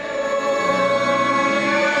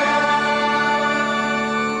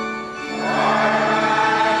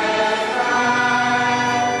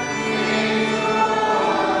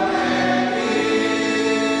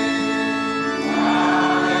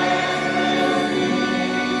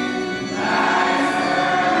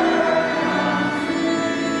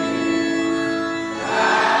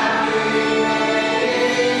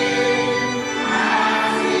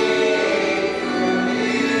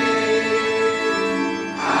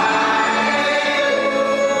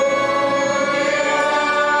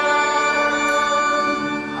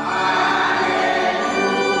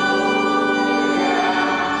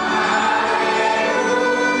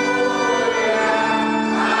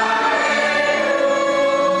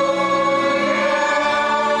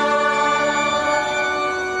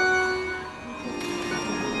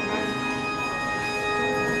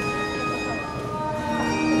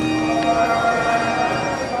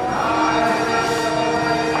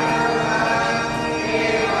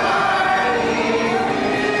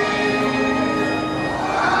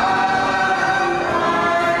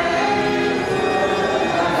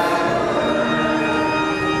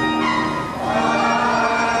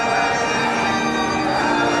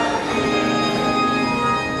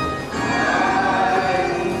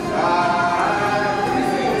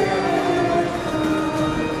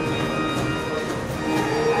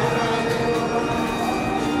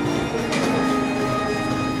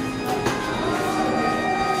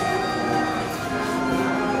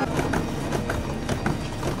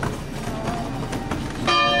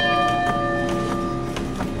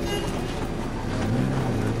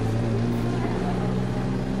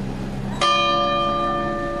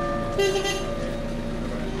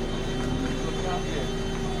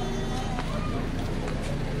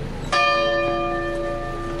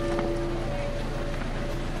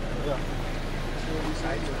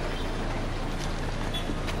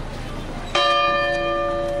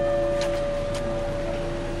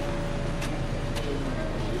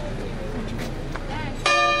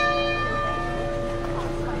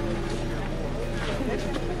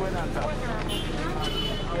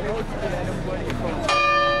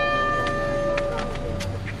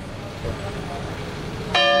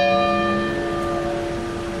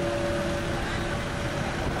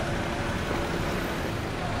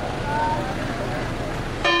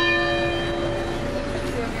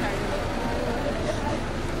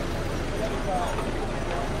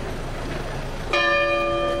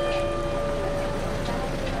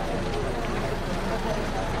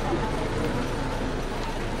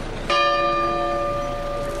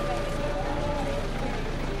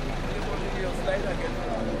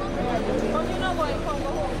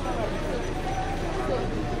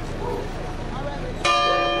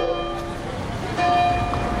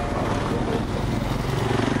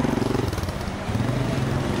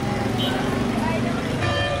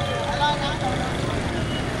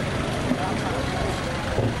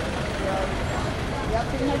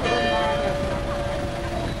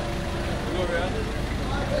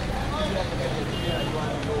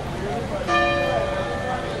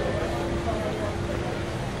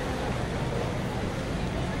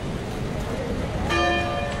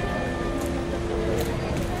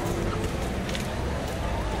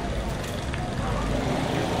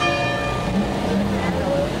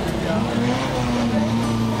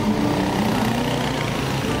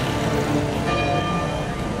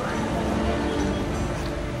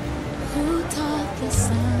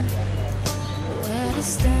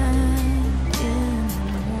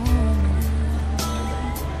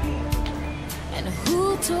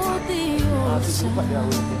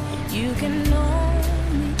 You can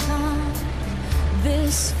only come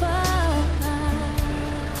this far,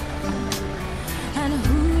 and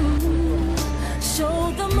who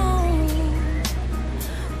showed the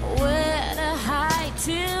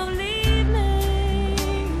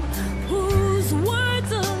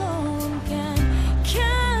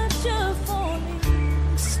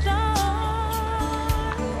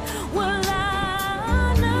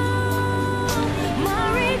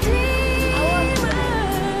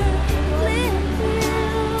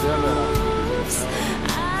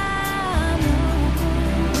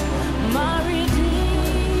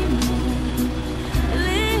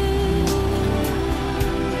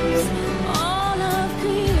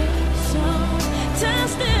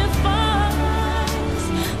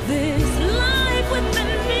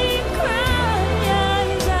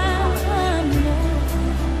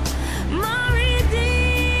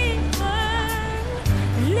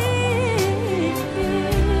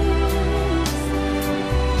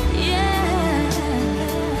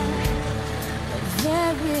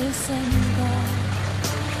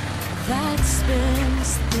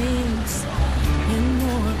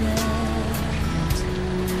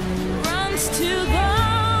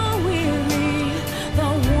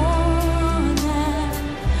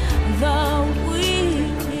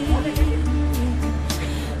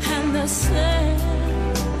innocent,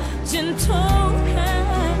 gentle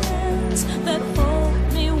hands that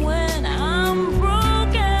hold me when I'm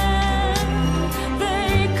broken.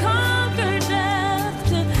 They conquer death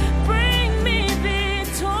to bring me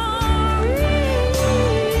victory.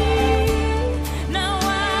 Now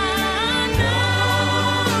I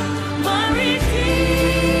know my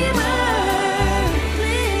Redeemer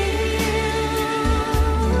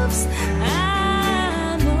lives. I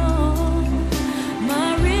know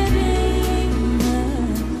my Redeemer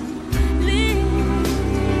lives.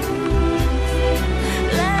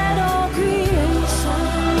 Let all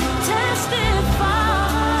creation testify.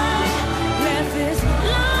 Let this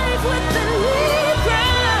life with the lead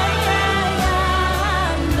cry.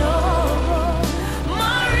 I know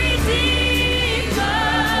my Redeemer.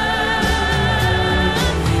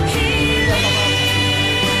 He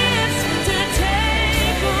lives to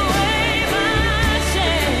take away my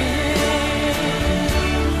shame,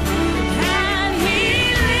 and He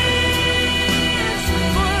lives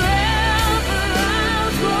forever. I'll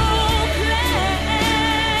proclaim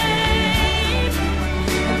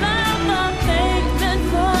that the payment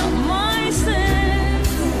for my sin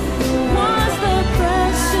was the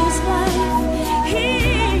precious life He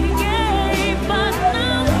gave. But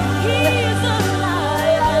now He's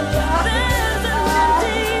alive, and there's an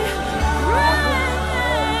empty grave.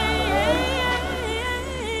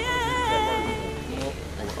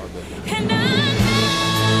 And I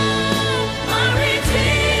know my Redeemer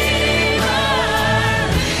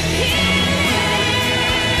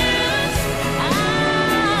lives. I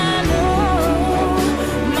know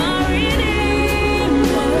my Redeemer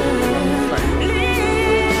lives.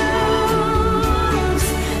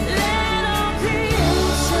 Let all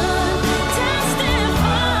creation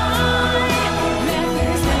testify. Let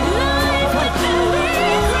this life with the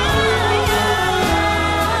lead cry.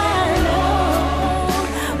 I know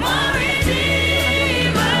my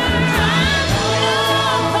Redeemer. I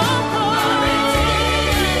know my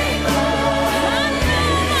Redeemer. I know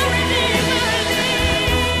my Redeemer lives.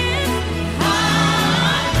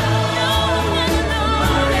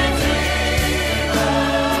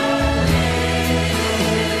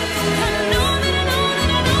 I know my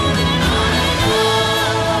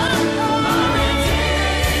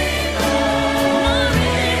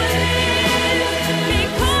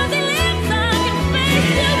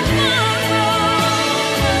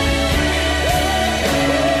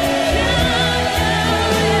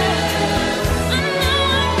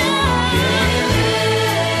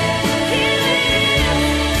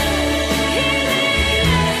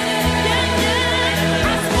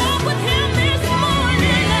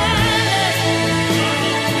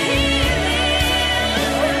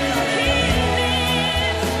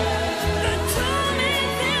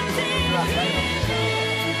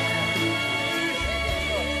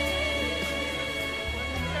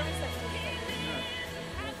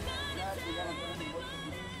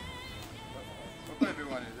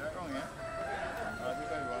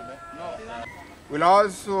Will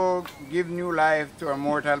also give new life to our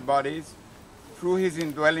mortal bodies through His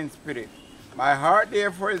indwelling Spirit. My heart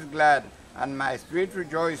therefore is glad, and my spirit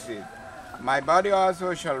rejoices. My body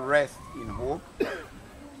also shall rest in hope.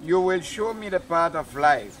 You will show me the path of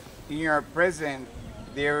life. In your presence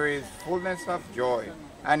there is fullness of joy,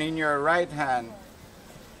 and in your right hand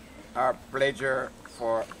are pleasure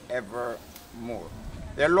forevermore.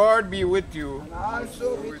 The Lord be with you. And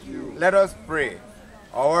also with you. Let us pray.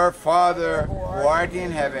 Our Father, who art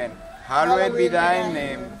in heaven, hallowed be thy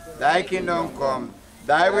name. Thy kingdom come.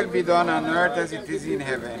 Thy will be done on earth as it is in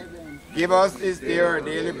heaven. Give us this day our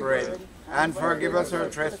daily bread, and forgive us our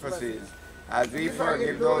trespasses, as we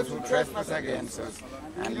forgive those who trespass against us.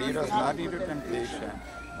 And lead us not into temptation,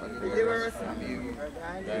 but deliver us from evil.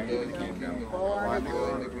 Thine is the kingdom, the power, and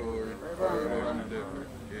the glory, forever and ever.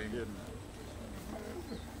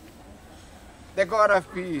 The God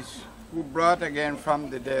of peace, who brought again from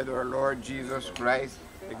the dead our Lord Jesus Christ,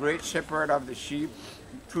 the great shepherd of the sheep,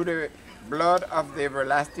 through the blood of the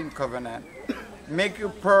everlasting covenant, make you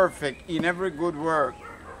perfect in every good work,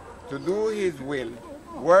 to do His will,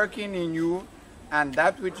 working in you and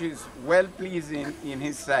that which is well-pleasing in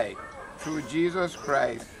His sight, through Jesus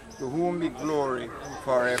Christ, to whom be glory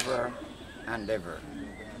forever and ever.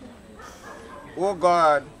 O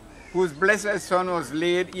God, whose blessed Son was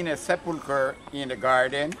laid in a sepulchre in the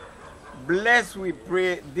garden, bless, we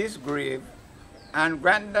pray, this grave, and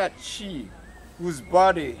grant that she, whose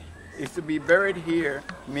body is to be buried here,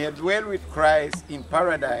 may dwell with Christ in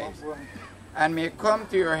paradise, and may come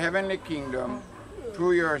to your heavenly kingdom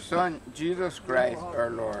through your Son, Jesus Christ,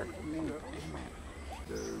 our Lord. Amen.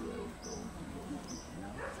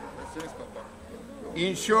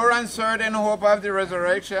 in sure and certain hope of the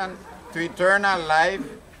resurrection to eternal life,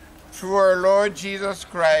 through our Lord Jesus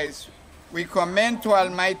Christ, we commend to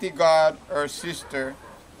Almighty God our sister,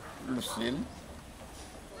 Lucile,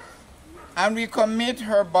 and we commit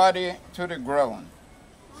her body to the ground,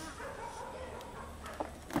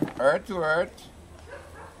 earth to earth,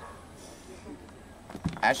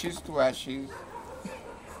 ashes to ashes,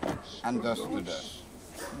 and dust to dust.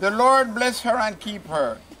 The Lord bless her and keep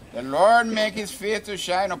her. The Lord make his face to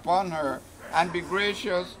shine upon her and be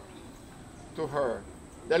gracious to her.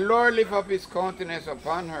 The Lord lift up his countenance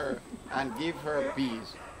upon her and give her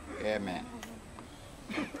peace. Amen.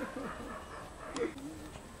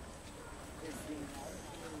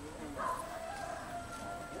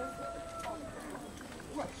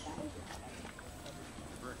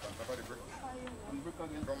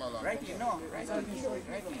 Right, you know, right, right.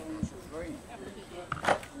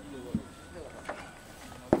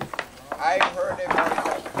 I heard a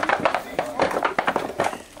voice.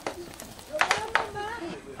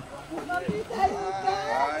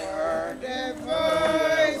 I heard a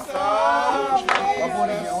voice of come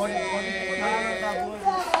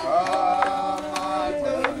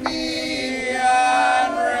unto me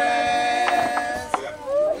and rest.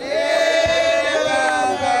 Let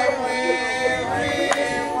the weary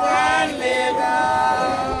one lay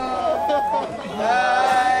down.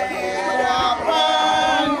 Lie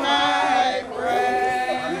upon my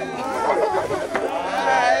breast. I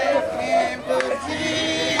came to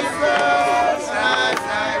Jesus as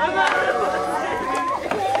I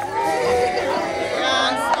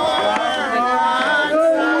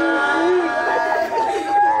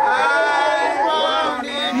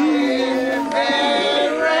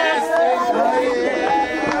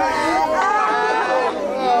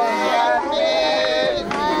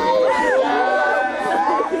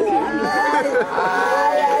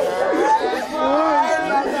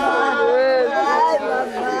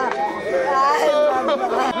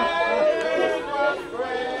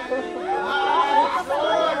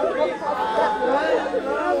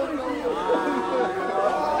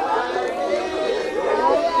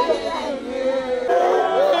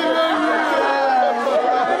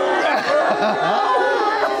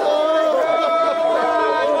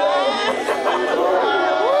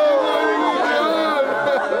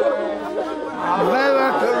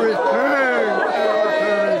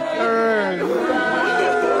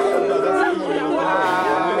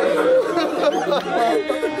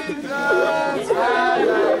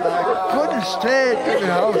couldn't stay in the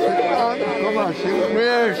house. Come on, she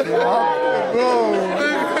wears it off the road.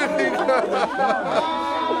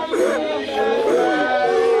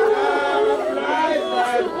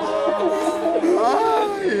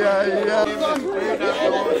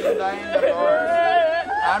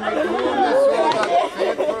 And remove the soul that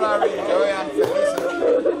faithful are in joy and felicity.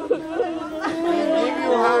 We give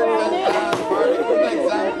you heart and for a good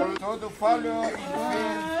example, so to follow in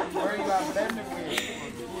faith where you have led the way,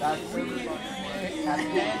 that we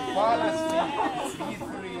can fall asleep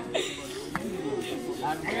peacefully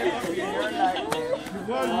and will be in your likeness.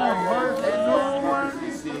 And no one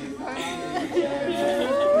is saved.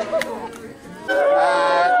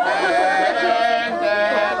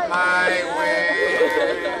 Attended my way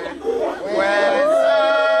when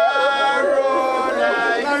sorrow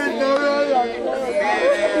like me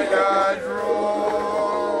does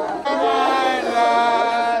roll. My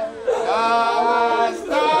Lord, thou hast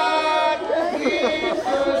taught me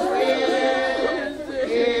to sin.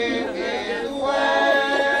 It is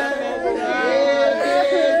well, it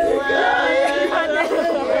is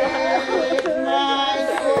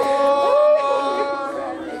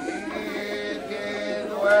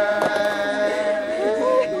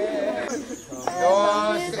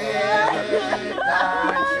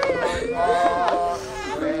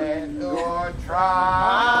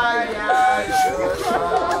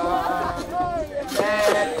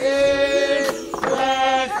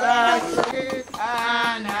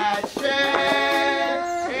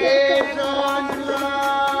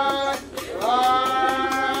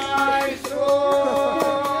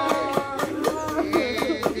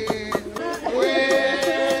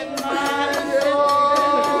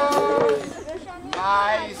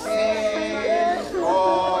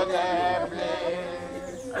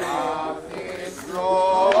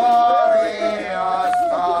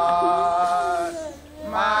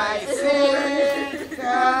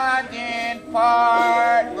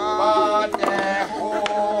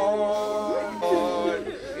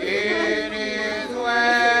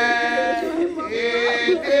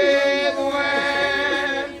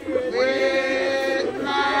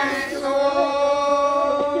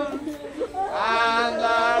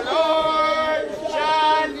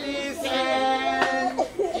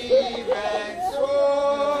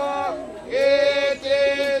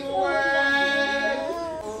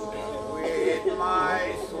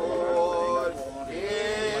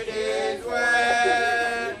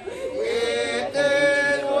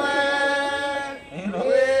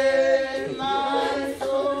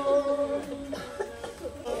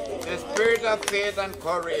of faith and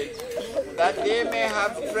courage, that they may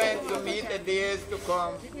have strength to meet the days to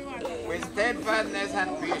come with steadfastness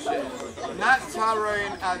and patience, not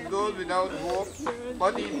sorrowing as those without hope,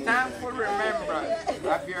 but in thankful remembrance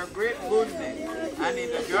of your great goodness and in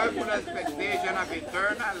the joyful expectation of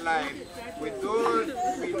eternal life with those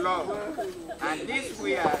we love. And this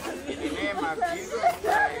we ask in the name of Jesus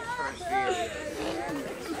Christ, our Savior.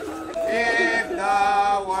 If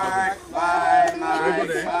thou wert by my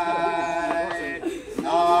side,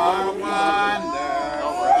 nor wander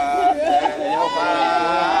from the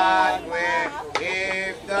pathway,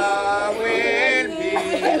 if thou wilt be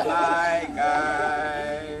my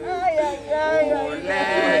guide, oh,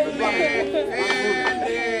 let me feel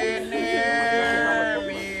near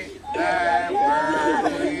me, thy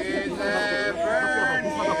word is ever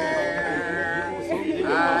near.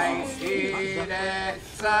 I see that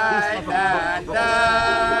side and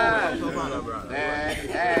down, that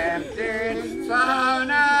empty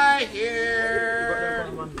sound I hear,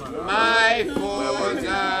 my foes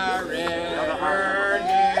are ever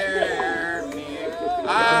near me,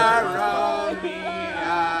 around me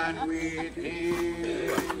and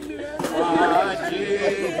within. But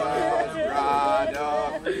Jesus brought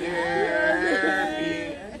up near me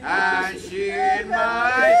and shield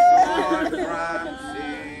my soul from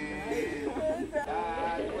sin.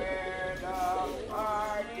 That where the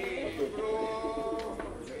party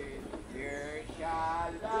goes, here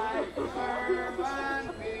shall thy servant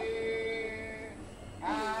be,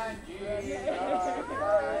 and Jesus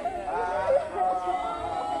Christ hath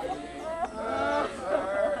promised the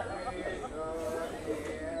service of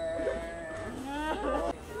the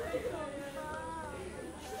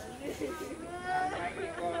Almighty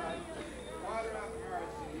God, Father of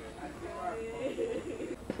mercy, and you are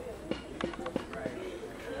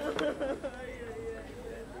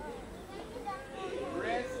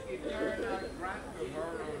rest eternal grant to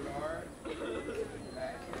her, O Lord.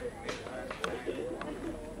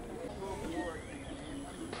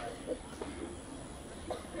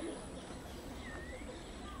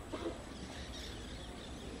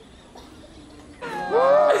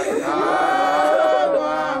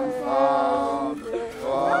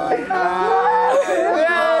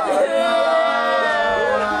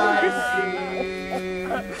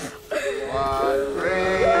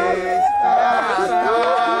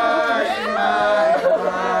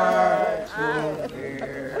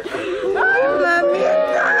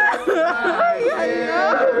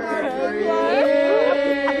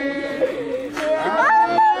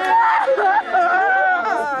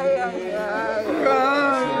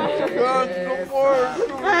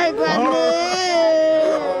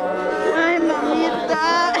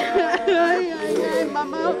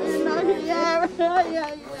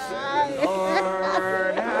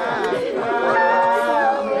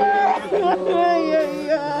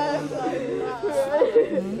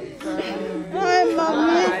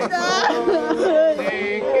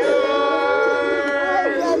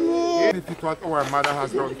 What our mother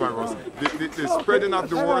has done for us. The spreading of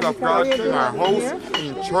the word of God in our house,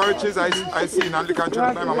 in churches. I see in Anglican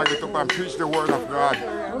church, my mama get up and preach the word of God.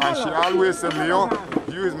 And she always said, Leo,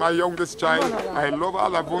 you is my youngest child. I love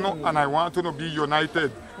all of you and I want you to be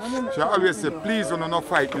united. She always said, please do not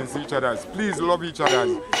fight against each other. Please love each other.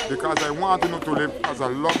 Because I want you to live as a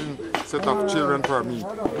loving set of children for me.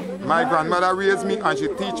 My grandmother raised me and she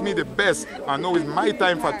teach me the best. And now it's my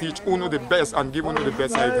time for teach Uno the best and give Uno the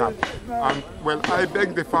best I have. And well, I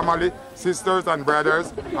beg the family, sisters and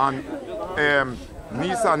brothers, and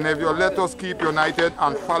niece and nephew, let us keep united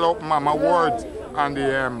and follow Mama's words and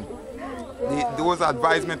those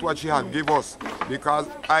advisement what she had give us. Because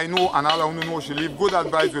I know and all I know she leave good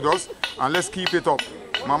advice with us, and let's keep it up.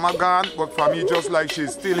 Mama gone, but for me just like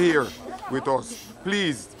she's still here with us.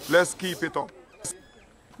 Please, let's keep it up.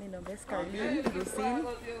 Mi nombre es Carlín, Lucile,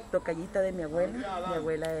 tocallita de mi abuela. Mi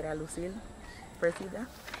abuela era Lucile, Presida,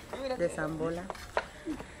 de Zambola.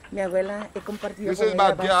 Mi abuela he compartido con ella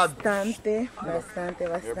bastante.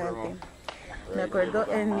 Me acuerdo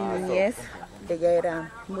en mi niñez, ella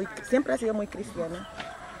era siempre ha sido muy cristiana.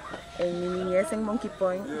 En mi niñez en Monkey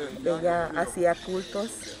Point, ella hacía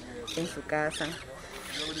cultos en su casa.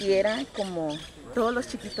 Y era como todos los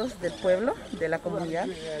chiquitos del pueblo, de la comunidad,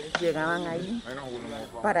 llegaban ahí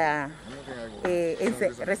para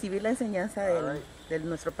recibir la enseñanza de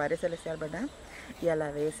nuestro Padre Celestial, ¿verdad? Y a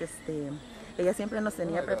la vez, ella siempre nos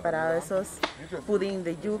tenía preparado esos pudín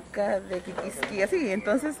de yuca, de quiquisqui, así.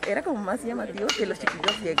 Entonces era como más llamativo que los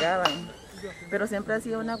chiquillos llegaban. Pero siempre ha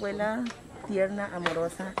sido una abuela tierna,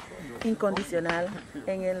 amorosa, incondicional,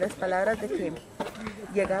 en las palabras de que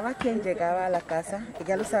llegaba quien llegaba a la casa,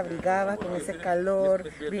 ella los abrigaba con ese calor,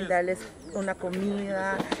 brindarles una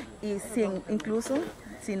comida y incluso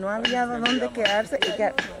si no había dónde quedarse,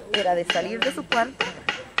 ella era de salir de su cuarto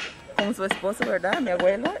con su esposo, ¿verdad? Mi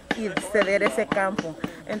abuelo, y ceder ese campo.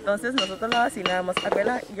 Entonces nosotros la vacilábamos.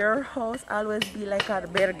 Abuela, your house always be like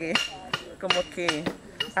albergue. Como que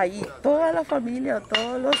ahí toda la familia,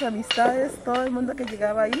 todas las amistades, todo el mundo que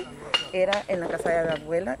llegaba ahí era en la casa de la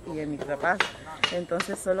abuela y de mis papás.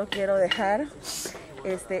 Entonces solo quiero dejar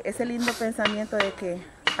ese lindo pensamiento de que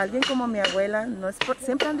alguien como mi abuela,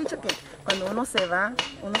 siempre han dicho que cuando uno se va,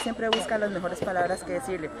 uno siempre busca las mejores palabras que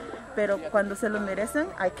decirle, pero cuando se lo merecen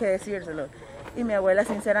hay que decírselo. Y mi abuela,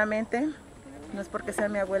 sinceramente, no es porque sea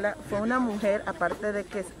mi abuela, fue una mujer, aparte de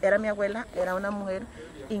que era mi abuela, era una mujer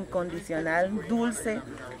incondicional, dulce,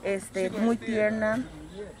 muy tierna.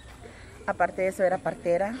 Aparte de eso era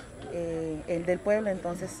partera del pueblo,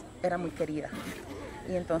 entonces era muy querida.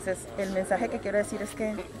 Y entonces el mensaje que quiero decir es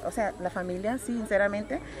que, o sea, la familia,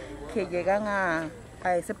 sinceramente, que llegan a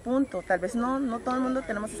ese punto, tal vez no todo el mundo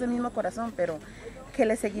tenemos ese mismo corazón, pero que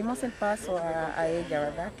le seguimos el paso a ella,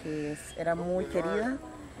 ¿verdad? Que era muy querida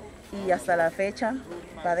y hasta la fecha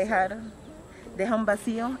va a deja un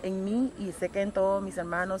vacío en mí y sé que en todos mis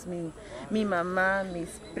hermanos, mi mamá, mis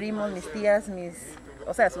primos, mis tías,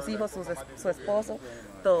 o sea, sus hijos, su esposo,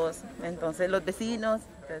 todos. Entonces, los vecinos,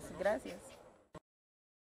 entonces, gracias.